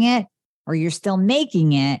taking it or you're still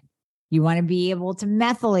making it. You want to be able to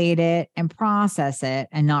methylate it and process it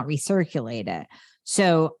and not recirculate it.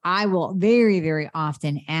 So I will very, very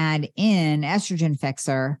often add in estrogen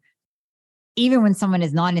fixer, even when someone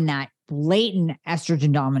is not in that blatant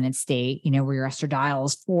estrogen dominant state, where your estradiol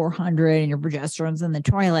is 400 and your progesterone's in the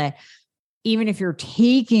toilet. Even if you're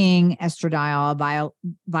taking estradiol,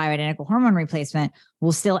 bioidentical hormone replacement,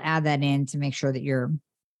 we'll still add that in to make sure that you're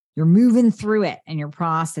moving through it and you're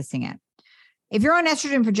processing it. If you're on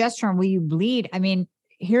estrogen progesterone, will you bleed? I mean,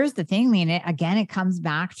 here's the thing, Lena. Again, it comes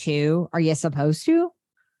back to, are you supposed to?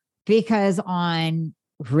 Because on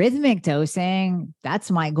rhythmic dosing, that's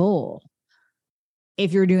my goal.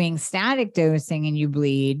 If you're doing static dosing and you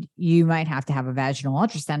bleed, you might have to have a vaginal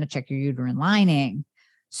ultrasound to check your uterine lining.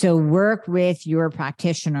 So work with your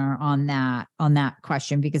practitioner on that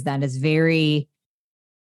question, because that is very,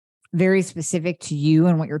 very specific to you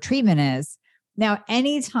and what your treatment is. Now,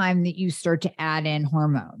 anytime that you start to add in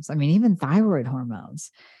hormones, I mean, even thyroid hormones,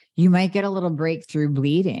 you might get a little breakthrough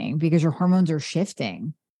bleeding because your hormones are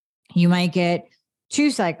shifting. You might get 2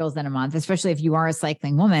 cycles in a month, especially if you are a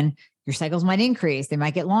cycling woman. Your cycles might increase. They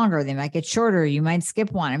might get longer. They might get shorter. You might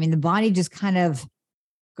skip one. I mean, the body just kind of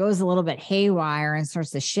goes a little bit haywire and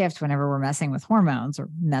starts to shift whenever we're messing with hormones, or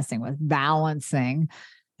messing with balancing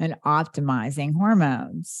and optimizing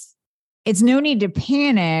hormones. It's no need to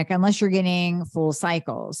panic unless you're getting full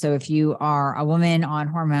cycles. So if you are a woman on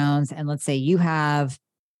hormones, and let's say you have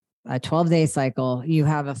a 12-day cycle, you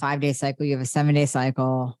have a 5-day cycle, you have a 7-day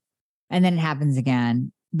cycle, and then it happens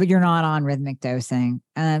again, but you're not on rhythmic dosing.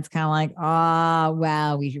 And it's kind of like,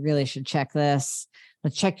 well, we really should check this.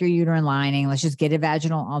 Let's check your uterine lining. Let's just get a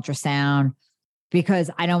vaginal ultrasound,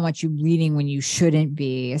 because I don't want you bleeding when you shouldn't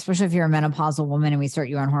be, especially if you're a menopausal woman and we start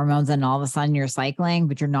you on hormones and all of a sudden you're cycling,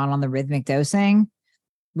 but you're not on the rhythmic dosing.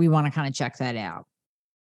 We want to kind of check that out.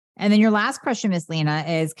 And then your last question, Miss Lena,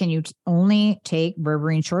 is can you only take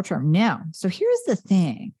berberine short term? No. So here's the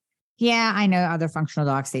thing. Yeah, I know other functional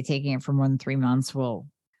docs say taking it for more than 3 months will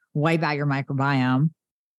wipe out your microbiome.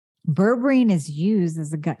 Berberine is used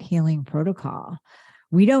as a gut healing protocol.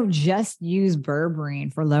 We don't just use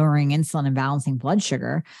berberine for lowering insulin and balancing blood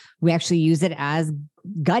sugar. We actually use it as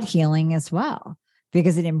gut healing as well.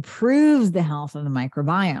 because it improves the health of the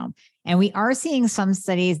microbiome. And we are seeing some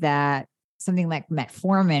studies that something like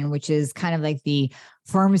metformin, which is kind of like the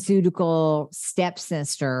pharmaceutical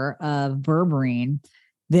stepsister of berberine,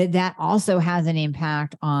 that also has an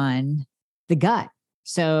impact on the gut.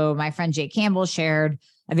 So my friend Jay Campbell shared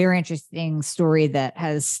a very interesting story that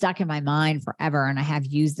has stuck in my mind forever, and I have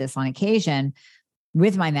used this on occasion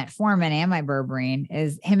with my metformin and my berberine.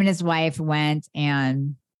 Is him and his wife went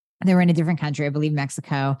and they were in a different country, I believe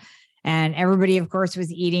Mexico, and everybody, of course,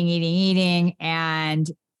 was eating, and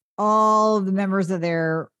all the members of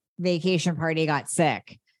their vacation party got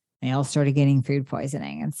sick. They all started getting food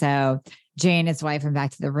poisoning. And so Jay and his wife went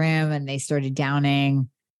back to the room and they started downing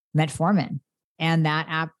metformin. And that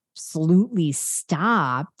absolutely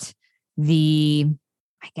stopped the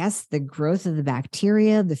growth of the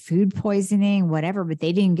bacteria, the food poisoning, whatever, but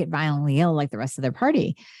they didn't get violently ill like the rest of their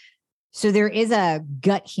party. So there is a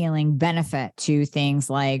gut healing benefit to things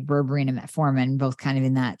like berberine and metformin, both kind of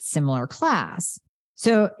in that similar class.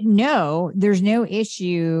 So no, there's no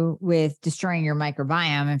issue with destroying your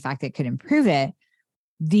microbiome. In fact, it could improve it.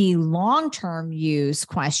 The long-term use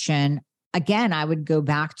question, again, I would go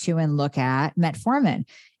back to and look at metformin.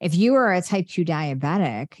 If you are a type 2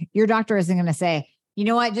 diabetic, your doctor isn't going to say, you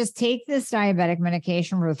know what, just take this diabetic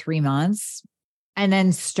medication for 3 months and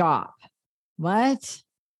then stop. What?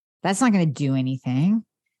 That's not going to do anything.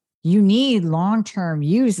 You need long-term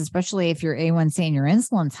use, especially if your A1C and your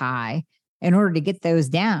insulin's high, in order to get those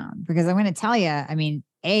down. Because I'm going to tell you, I mean,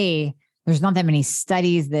 there's not that many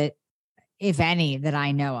studies that, if any, that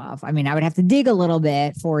I know of. I mean, I would have to dig a little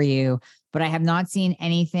bit for you, but I have not seen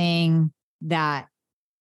anything that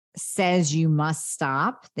says you must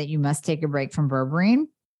stop, that you must take a break from berberine.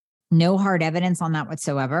 No hard evidence on that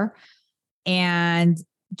whatsoever. And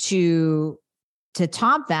to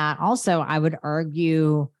top that, also, I would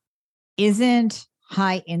argue, isn't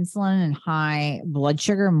high insulin and high blood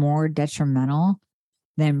sugar more detrimental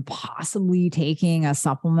than possibly taking a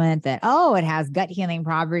supplement that, it has gut healing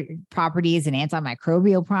properties and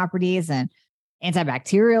antimicrobial properties and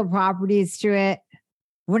antibacterial properties to it?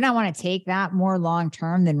 Wouldn't I want to take that more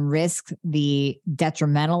long-term than risk the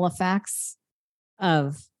detrimental effects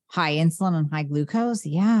of high insulin and high glucose?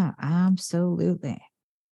 Yeah, absolutely.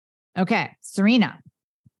 Okay, Serena,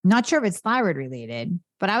 not sure if it's thyroid related,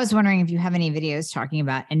 but I was wondering if you have any videos talking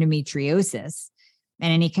about endometriosis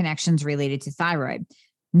and any connections related to thyroid.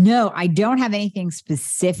 No, I don't have anything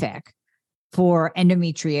specific for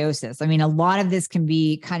endometriosis. I mean, a lot of this can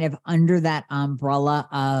be kind of under that umbrella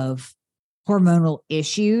of hormonal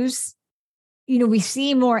issues. You know, we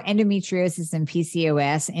see more endometriosis and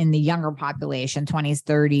PCOS in the younger population, 20s,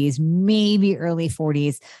 30s, maybe early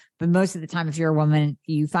 40s. But most of the time, if you're a woman,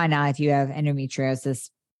 you find out if you have endometriosis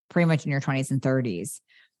pretty much in your 20s and 30s.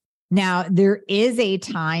 Now, there is a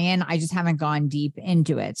tie-in. I just haven't gone deep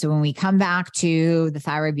into it. So when we come back to the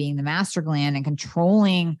thyroid being the master gland and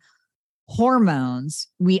controlling hormones,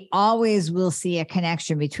 we always will see a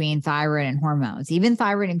connection between thyroid and hormones, even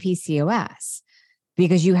thyroid and PCOS,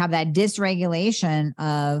 because you have that dysregulation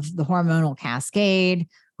of the hormonal cascade.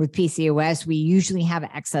 With PCOS, we usually have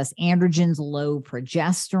excess androgens, low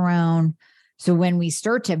progesterone. So when we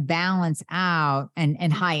start to balance out,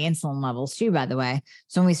 and high insulin levels too, by the way.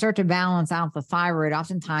 So when we start to balance out the thyroid,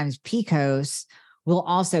 oftentimes PCOS will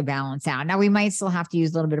also balance out. Now, we might still have to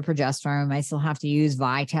use a little bit of progesterone. We might still have to use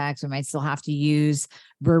Vitex. We might still have to use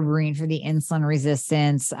berberine for the insulin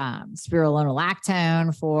resistance,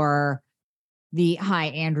 spironolactone for the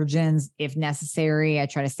high androgens if necessary. I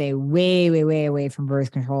try to stay way, way, way away from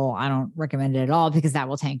birth control. I don't recommend it at all because that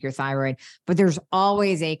will tank your thyroid. But there's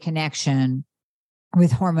always a connection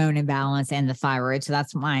with hormone imbalance and the thyroid. So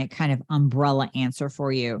that's my kind of umbrella answer for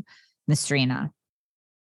you, Ms. Serena.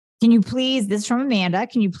 Can you please, this is from Amanda,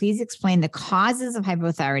 can you please explain the causes of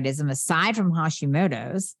hypothyroidism aside from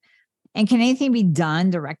Hashimoto's? And can anything be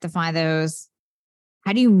done to rectify those?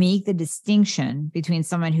 How do you make the distinction between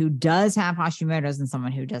someone who does have Hashimoto's and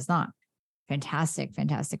someone who does not? Fantastic,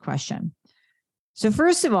 fantastic question. So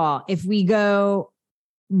first of all, if we go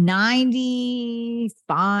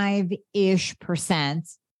 95-ish%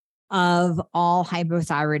 of all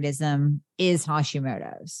hypothyroidism is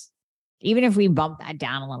Hashimoto's. Even if we bump that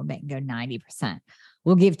down a little bit and go 90%,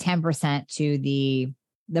 we'll give 10% to the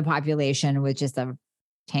population with just a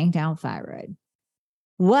tanked out thyroid.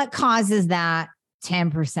 What causes that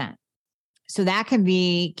 10%? So that can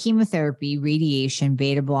be chemotherapy, radiation,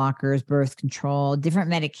 beta blockers, birth control,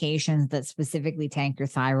 different medications that specifically tank your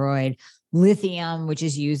thyroid. Lithium, which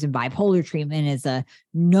is used in bipolar treatment, is a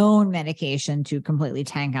known medication to completely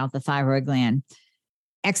tank out the thyroid gland.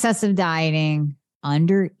 Excessive dieting,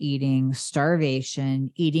 under eating,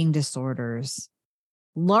 starvation, eating disorders,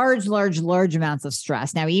 large amounts of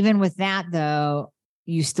stress. Now, even with that, though,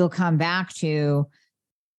 you still come back to,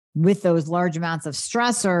 with those large amounts of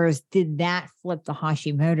stressors, did that flip the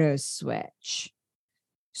Hashimoto's switch?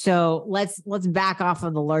 So let's back off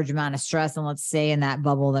of the large amount of stress, and let's say in that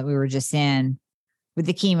bubble that we were just in, with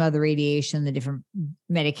the chemo, the radiation, the different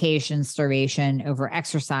medications, starvation, over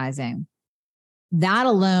exercising, that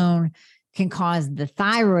alone can cause the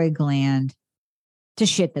thyroid gland to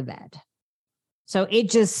shit the bed. So it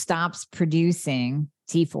just stops producing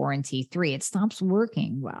T4 and T3. It stops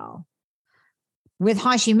working well. With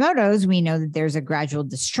Hashimoto's, we know that there's a gradual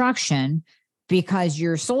destruction because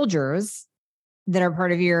your soldiers that are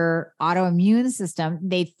part of your autoimmune system,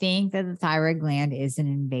 they think that the thyroid gland is an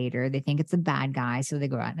invader. They think it's a bad guy, so they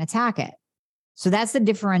go out and attack it. So that's the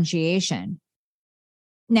differentiation.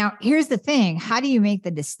 Now, here's the thing. How do you make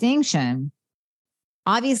the distinction?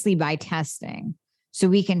 Obviously by testing. So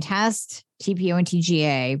we can test TPO and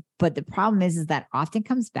TGA, but the problem is that often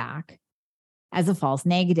comes back as a false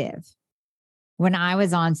negative. When I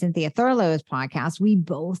was on Cynthia Thurlow's podcast, we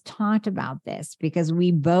both talked about this because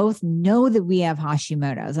we both know that we have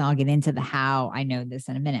Hashimoto's. And I'll get into the how I know this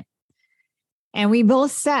in a minute. And we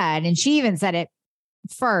both said, and she even said it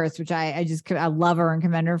first, which I love her and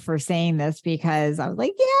commend her for saying this, because I was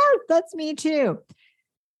like, yeah, that's me too.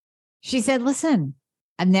 She said, listen,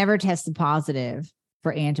 I've never tested positive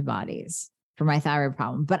for antibodies for my thyroid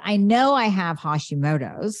problem, but I know I have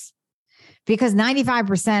Hashimoto's because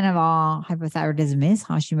 95% of all hypothyroidism is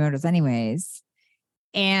Hashimoto's anyways.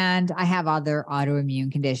 And I have other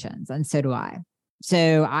autoimmune conditions, and so do I.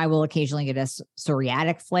 So I will occasionally get a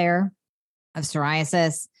psoriatic flare of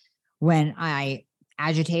psoriasis when I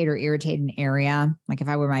agitate or irritate an area. Like if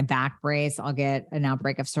I wear my back brace, I'll get an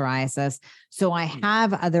outbreak of psoriasis. So I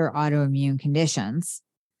have other autoimmune conditions.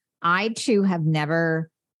 I too have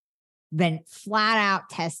never been flat out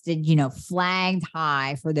tested, flagged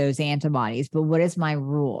high for those antibodies. But what is my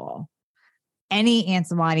rule? Any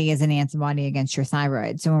antibody is an antibody against your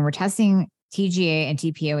thyroid. So when we're testing TGA and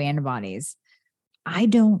TPO antibodies, I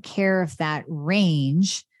don't care if that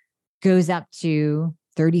range goes up to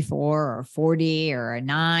 34 or 40 or a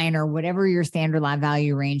 9 or whatever your standard lab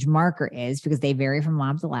value range marker is, because they vary from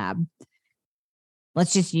lab to lab.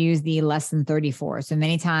 Let's just use the less than 34. So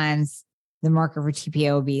many times the marker for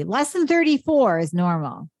TPO will be less than 34 is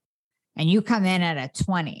normal. And you come in at a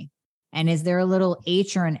 20. And is there a little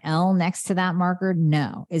H or an L next to that marker?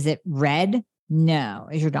 No. Is it red? No.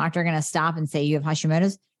 Is your doctor going to stop and say you have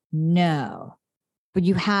Hashimoto's? No. But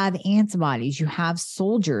you have antibodies. You have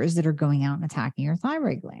soldiers that are going out and attacking your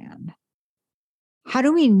thyroid gland. How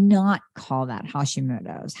do we not call that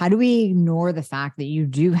Hashimoto's? How do we ignore the fact that you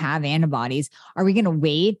do have antibodies? Are we going to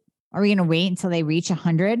wait? Are we going to wait until they reach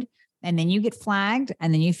 100 and then you get flagged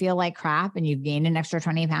and then you feel like crap and you've gained an extra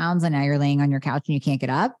 20 pounds and now you're laying on your couch and you can't get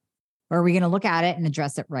up? Or are we going to look at it and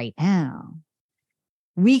address it right now?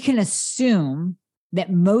 We can assume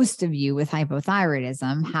that most of you with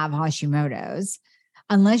hypothyroidism have Hashimoto's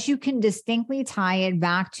unless you can distinctly tie it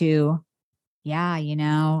back to, yeah,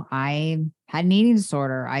 I had an eating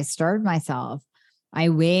disorder. I starved myself. I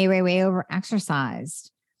way over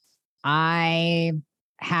exercised. I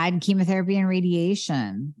had chemotherapy and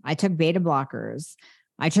radiation. I took beta blockers.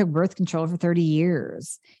 I took birth control for 30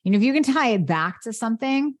 years. If you can tie it back to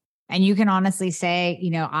something and you can honestly say,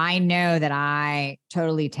 I know that I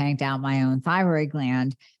totally tanked out my own thyroid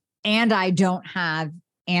gland and I don't have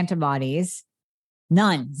antibodies.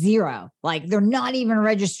 None, zero. Like they're not even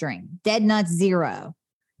registering. Dead nuts, zero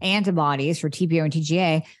antibodies for TPO and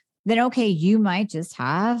TGA. Then, okay, you might just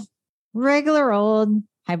have regular old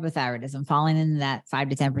hypothyroidism falling in that 5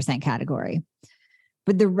 to 10% category.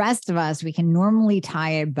 But the rest of us, we can normally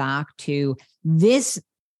tie it back to this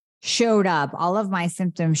showed up. All of my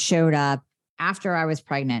symptoms showed up after I was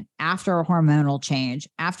pregnant, after a hormonal change,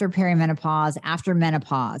 after perimenopause, after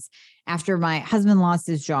menopause, after my husband lost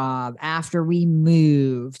his job, after we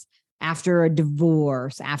moved, after a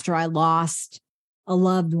divorce, after I lost a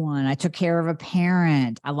loved one, I took care of a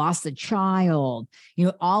parent, I lost a child.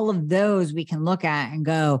 All of those we can look at and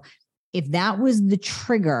go, if that was the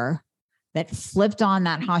trigger that flipped on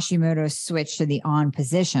that Hashimoto's switch to the on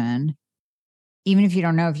position, even if you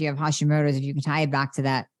don't know if you have Hashimoto's, if you can tie it back to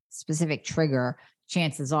that specific trigger,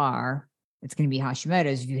 chances are it's going to be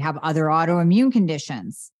Hashimoto's. If you have other autoimmune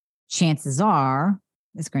conditions, chances are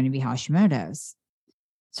it's going to be Hashimoto's.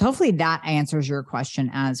 So hopefully that answers your question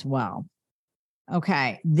as well.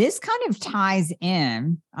 Okay, this kind of ties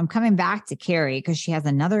in. I'm coming back to Carrie because she has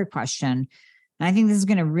another question. And I think this is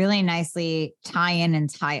going to really nicely tie in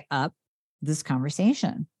and tie up this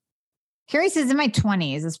conversation. Carrie says, in my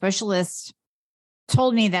 20s, a specialist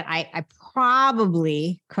told me that I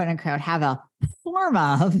probably, quote unquote, have a form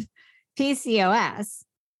of PCOS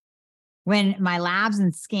when my labs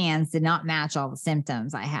and scans did not match all the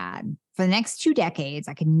symptoms I had. For the next 2 decades,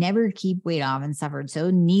 I could never keep weight off and suffered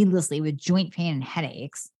so needlessly with joint pain and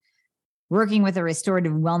headaches. Working with a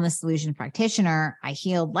restorative wellness solution practitioner, I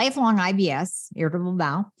healed lifelong IBS, irritable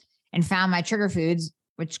bowel, and found my trigger foods,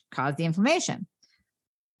 which caused the inflammation.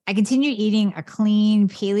 I continued eating a clean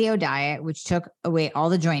paleo diet, which took away all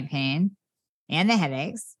the joint pain and the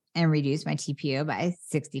headaches and reduced my TPO by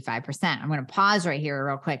 65%. I'm going to pause right here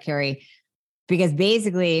real quick, Carrie, because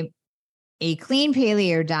basically a clean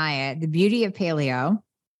paleo diet, the beauty of paleo,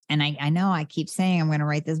 and I know I keep saying I'm going to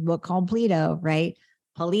write this book called Pleto, right?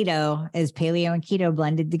 Paleo is paleo and keto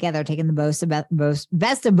blended together, taking the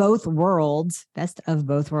best of both worlds.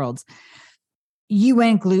 You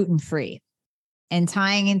went gluten-free. And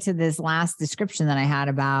tying into this last description that I had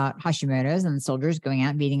about Hashimoto's and the soldiers going out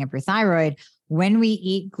and beating up your thyroid, when we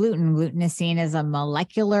eat gluten, gluten is seen as a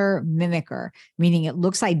molecular mimicker, meaning it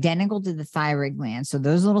looks identical to the thyroid gland. So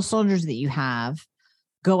those little soldiers that you have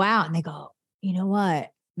go out and they go, you know what?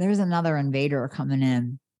 There's another invader coming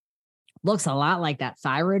in. Looks a lot like that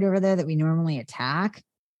thyroid over there that we normally attack.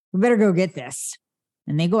 We better go get this.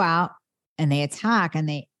 And they go out and they attack and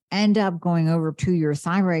they end up going over to your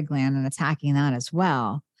thyroid gland and attacking that as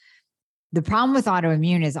well. The problem with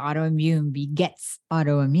autoimmune is autoimmune begets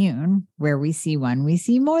autoimmune. Where we see one, we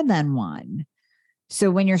see more than one.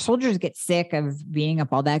 So when your soldiers get sick of beating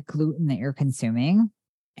up all that gluten that you're consuming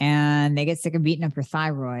and they get sick of beating up your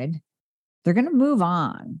thyroid, they're going to move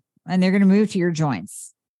on and they're going to move to your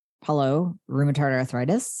joints. Hello, rheumatoid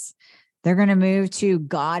arthritis. They're going to move to,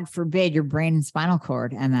 God forbid, your brain and spinal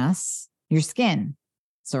cord, MS, your skin,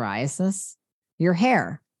 psoriasis, your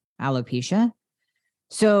hair, alopecia.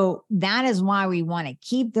 So that is why we want to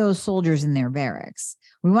keep those soldiers in their barracks.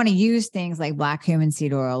 We want to use things like black cumin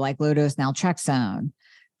seed oil, like low-dose naltrexone,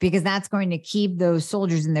 because that's going to keep those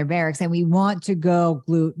soldiers in their barracks. And we want to go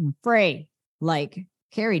gluten-free, like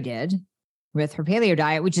Carrie did with her paleo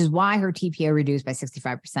diet, which is why her TPO reduced by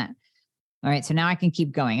 65%. All right, so now I can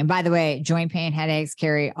keep going. And by the way, joint pain, headaches,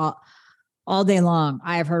 Carrie, all day long,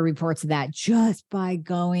 I have heard reports of that just by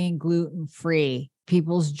going gluten-free.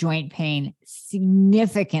 People's joint pain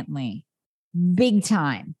significantly, big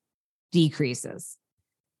time decreases.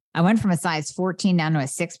 I went from a size 14 down to a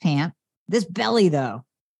 6 pant. This belly, though,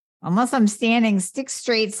 unless I'm standing stick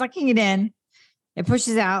straight, sucking it in, it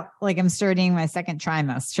pushes out like I'm starting my second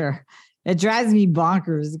trimester. It drives me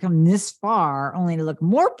bonkers to come this far only to look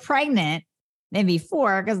more pregnant than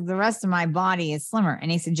before because the rest of my body is slimmer.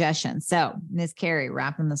 Any suggestions? So, Ms. Carrie,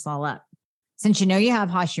 wrapping this all up. Since you know you have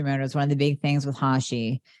Hashimoto's, one of the big things with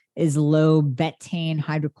Hashi is low betaine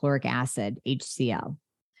hydrochloric acid, HCl.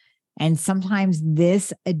 And sometimes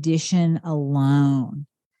this addition alone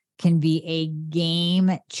can be a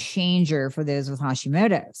game changer for those with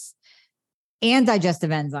Hashimoto's. And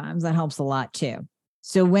digestive enzymes, that helps a lot too.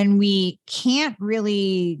 So when we can't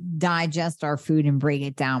really digest our food and break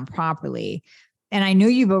it down properly, and I know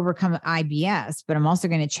you've overcome IBS, but I'm also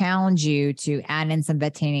going to challenge you to add in some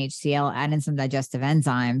betaine HCl, add in some digestive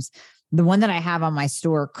enzymes. The one that I have on my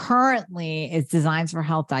store currently is Designs for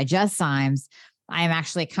Health Digestzymes. I am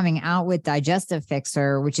actually coming out with Digestive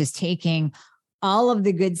Fixer, which is taking all of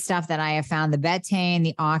the good stuff that I have found, the betaine,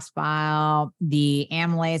 the ox bile, the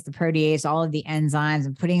amylase, the protease, all of the enzymes,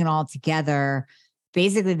 and putting it all together.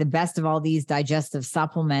 Basically the best of all these digestive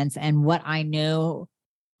supplements and what I know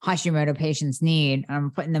Hashimoto patients need. I'm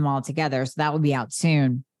putting them all together. So that will be out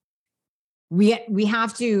soon. We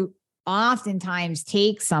have to oftentimes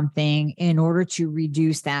take something in order to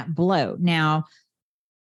reduce that bloat. Now,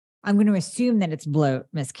 I'm going to assume that it's bloat,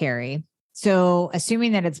 Miss Carrie. So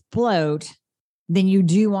assuming that it's bloat, then you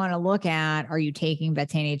do want to look at, are you taking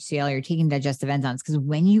betaine HCl, you're taking digestive enzymes? Because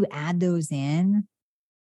when you add those in,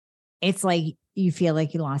 it's like you feel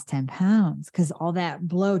like you lost 10 pounds because all that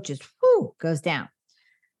bloat just goes down.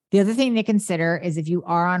 The other thing to consider is if you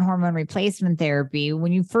are on hormone replacement therapy,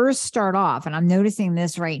 when you first start off, and I'm noticing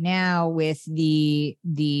this right now with the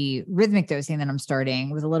rhythmic dosing that I'm starting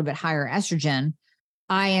with a little bit higher estrogen,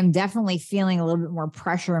 I am definitely feeling a little bit more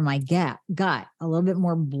pressure in my gut, a little bit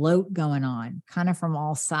more bloat going on, kind of from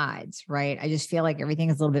all sides, right? I just feel like everything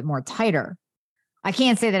is a little bit more tighter. I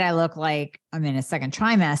can't say that I look like I'm in a second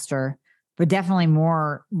trimester, but definitely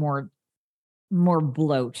more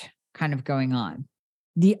bloat kind of going on.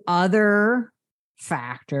 The other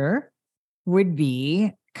factor would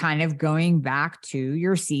be kind of going back to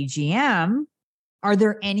your CGM. Are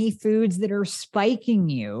there any foods that are spiking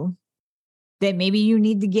you that maybe you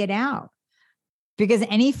need to get out. Because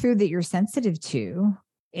any food that you're sensitive to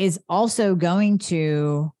is also going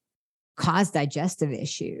to cause digestive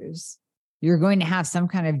issues. You're going to have some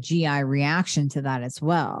kind of GI reaction to that as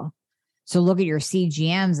well. So look at your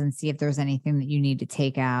CGMs and see if there's anything that you need to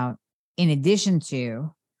take out in addition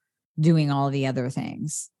to doing all the other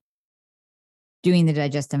things. Doing the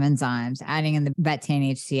digestive enzymes, adding in the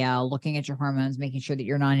betaine HCl, looking at your hormones, making sure that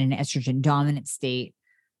you're not in an estrogen dominant state,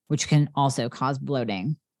 which can also cause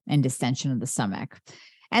bloating and distension of the stomach.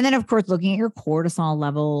 And then, of course, looking at your cortisol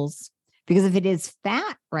levels, because if it is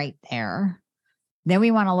fat right there, then we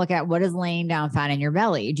want to look at what is laying down fat in your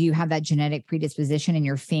belly. Do you have that genetic predisposition in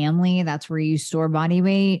your family? That's where you store body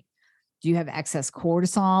weight. Do you have excess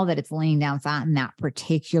cortisol that it's laying down fat in that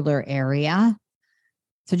particular area?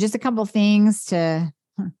 So just a couple things to,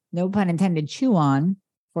 no pun intended, chew on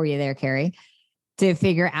for you there, Carrie, to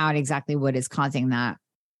figure out exactly what is causing that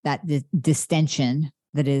distension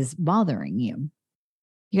that is bothering you.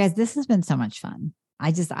 You guys, this has been so much fun.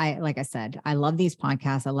 Like I said, I love these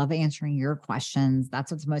podcasts. I love answering your questions.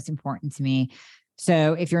 That's what's most important to me.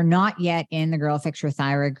 So if you're not yet in the Girl Fix Your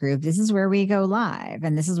Thyroid group, this is where we go live.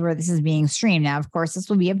 And this is where this is being streamed. Now, of course, this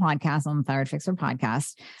will be a podcast on the Thyroid Fixer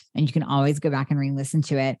podcast, and you can always go back and re-listen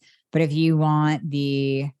to it. But if you want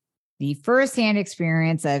the firsthand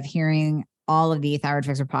experience of hearing all of the Thyroid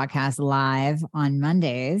Fixer podcasts live on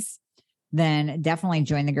Mondays, then definitely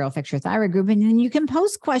join the Girl Fix Your Thyroid group. And then you can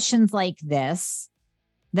post questions like this,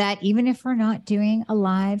 that even if we're not doing a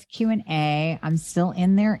live Q&A, I'm still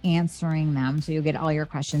in there answering them. So you'll get all your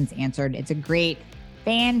questions answered. It's a great,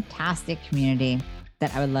 fantastic community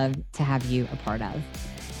that I would love to have you a part of.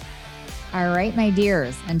 All right, my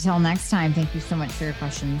dears, until next time, thank you so much for your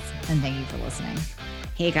questions and thank you for listening.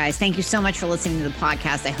 Hey guys, thank you so much for listening to the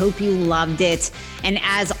podcast. I hope you loved it. And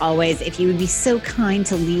as always, if you would be so kind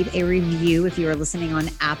to leave a review if you are listening on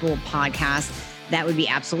Apple Podcasts, that would be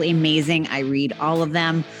absolutely amazing. I read all of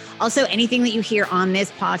them. Also, anything that you hear on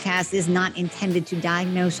this podcast is not intended to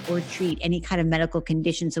diagnose or treat any kind of medical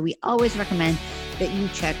condition. So we always recommend that you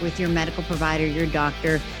check with your medical provider, your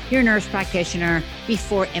doctor, your nurse practitioner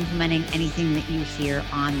before implementing anything that you hear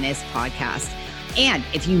on this podcast. And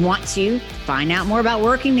if you want to find out more about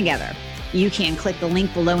working together, you can click the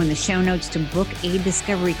link below in the show notes to book a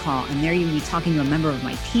discovery call. And there you'll be talking to a member of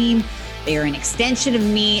my team. They are an extension of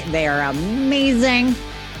me. They are amazing.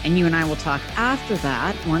 And you and I will talk after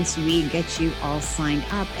that once we get you all signed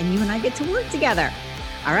up and you and I get to work together.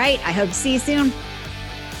 All right. I hope to see you soon.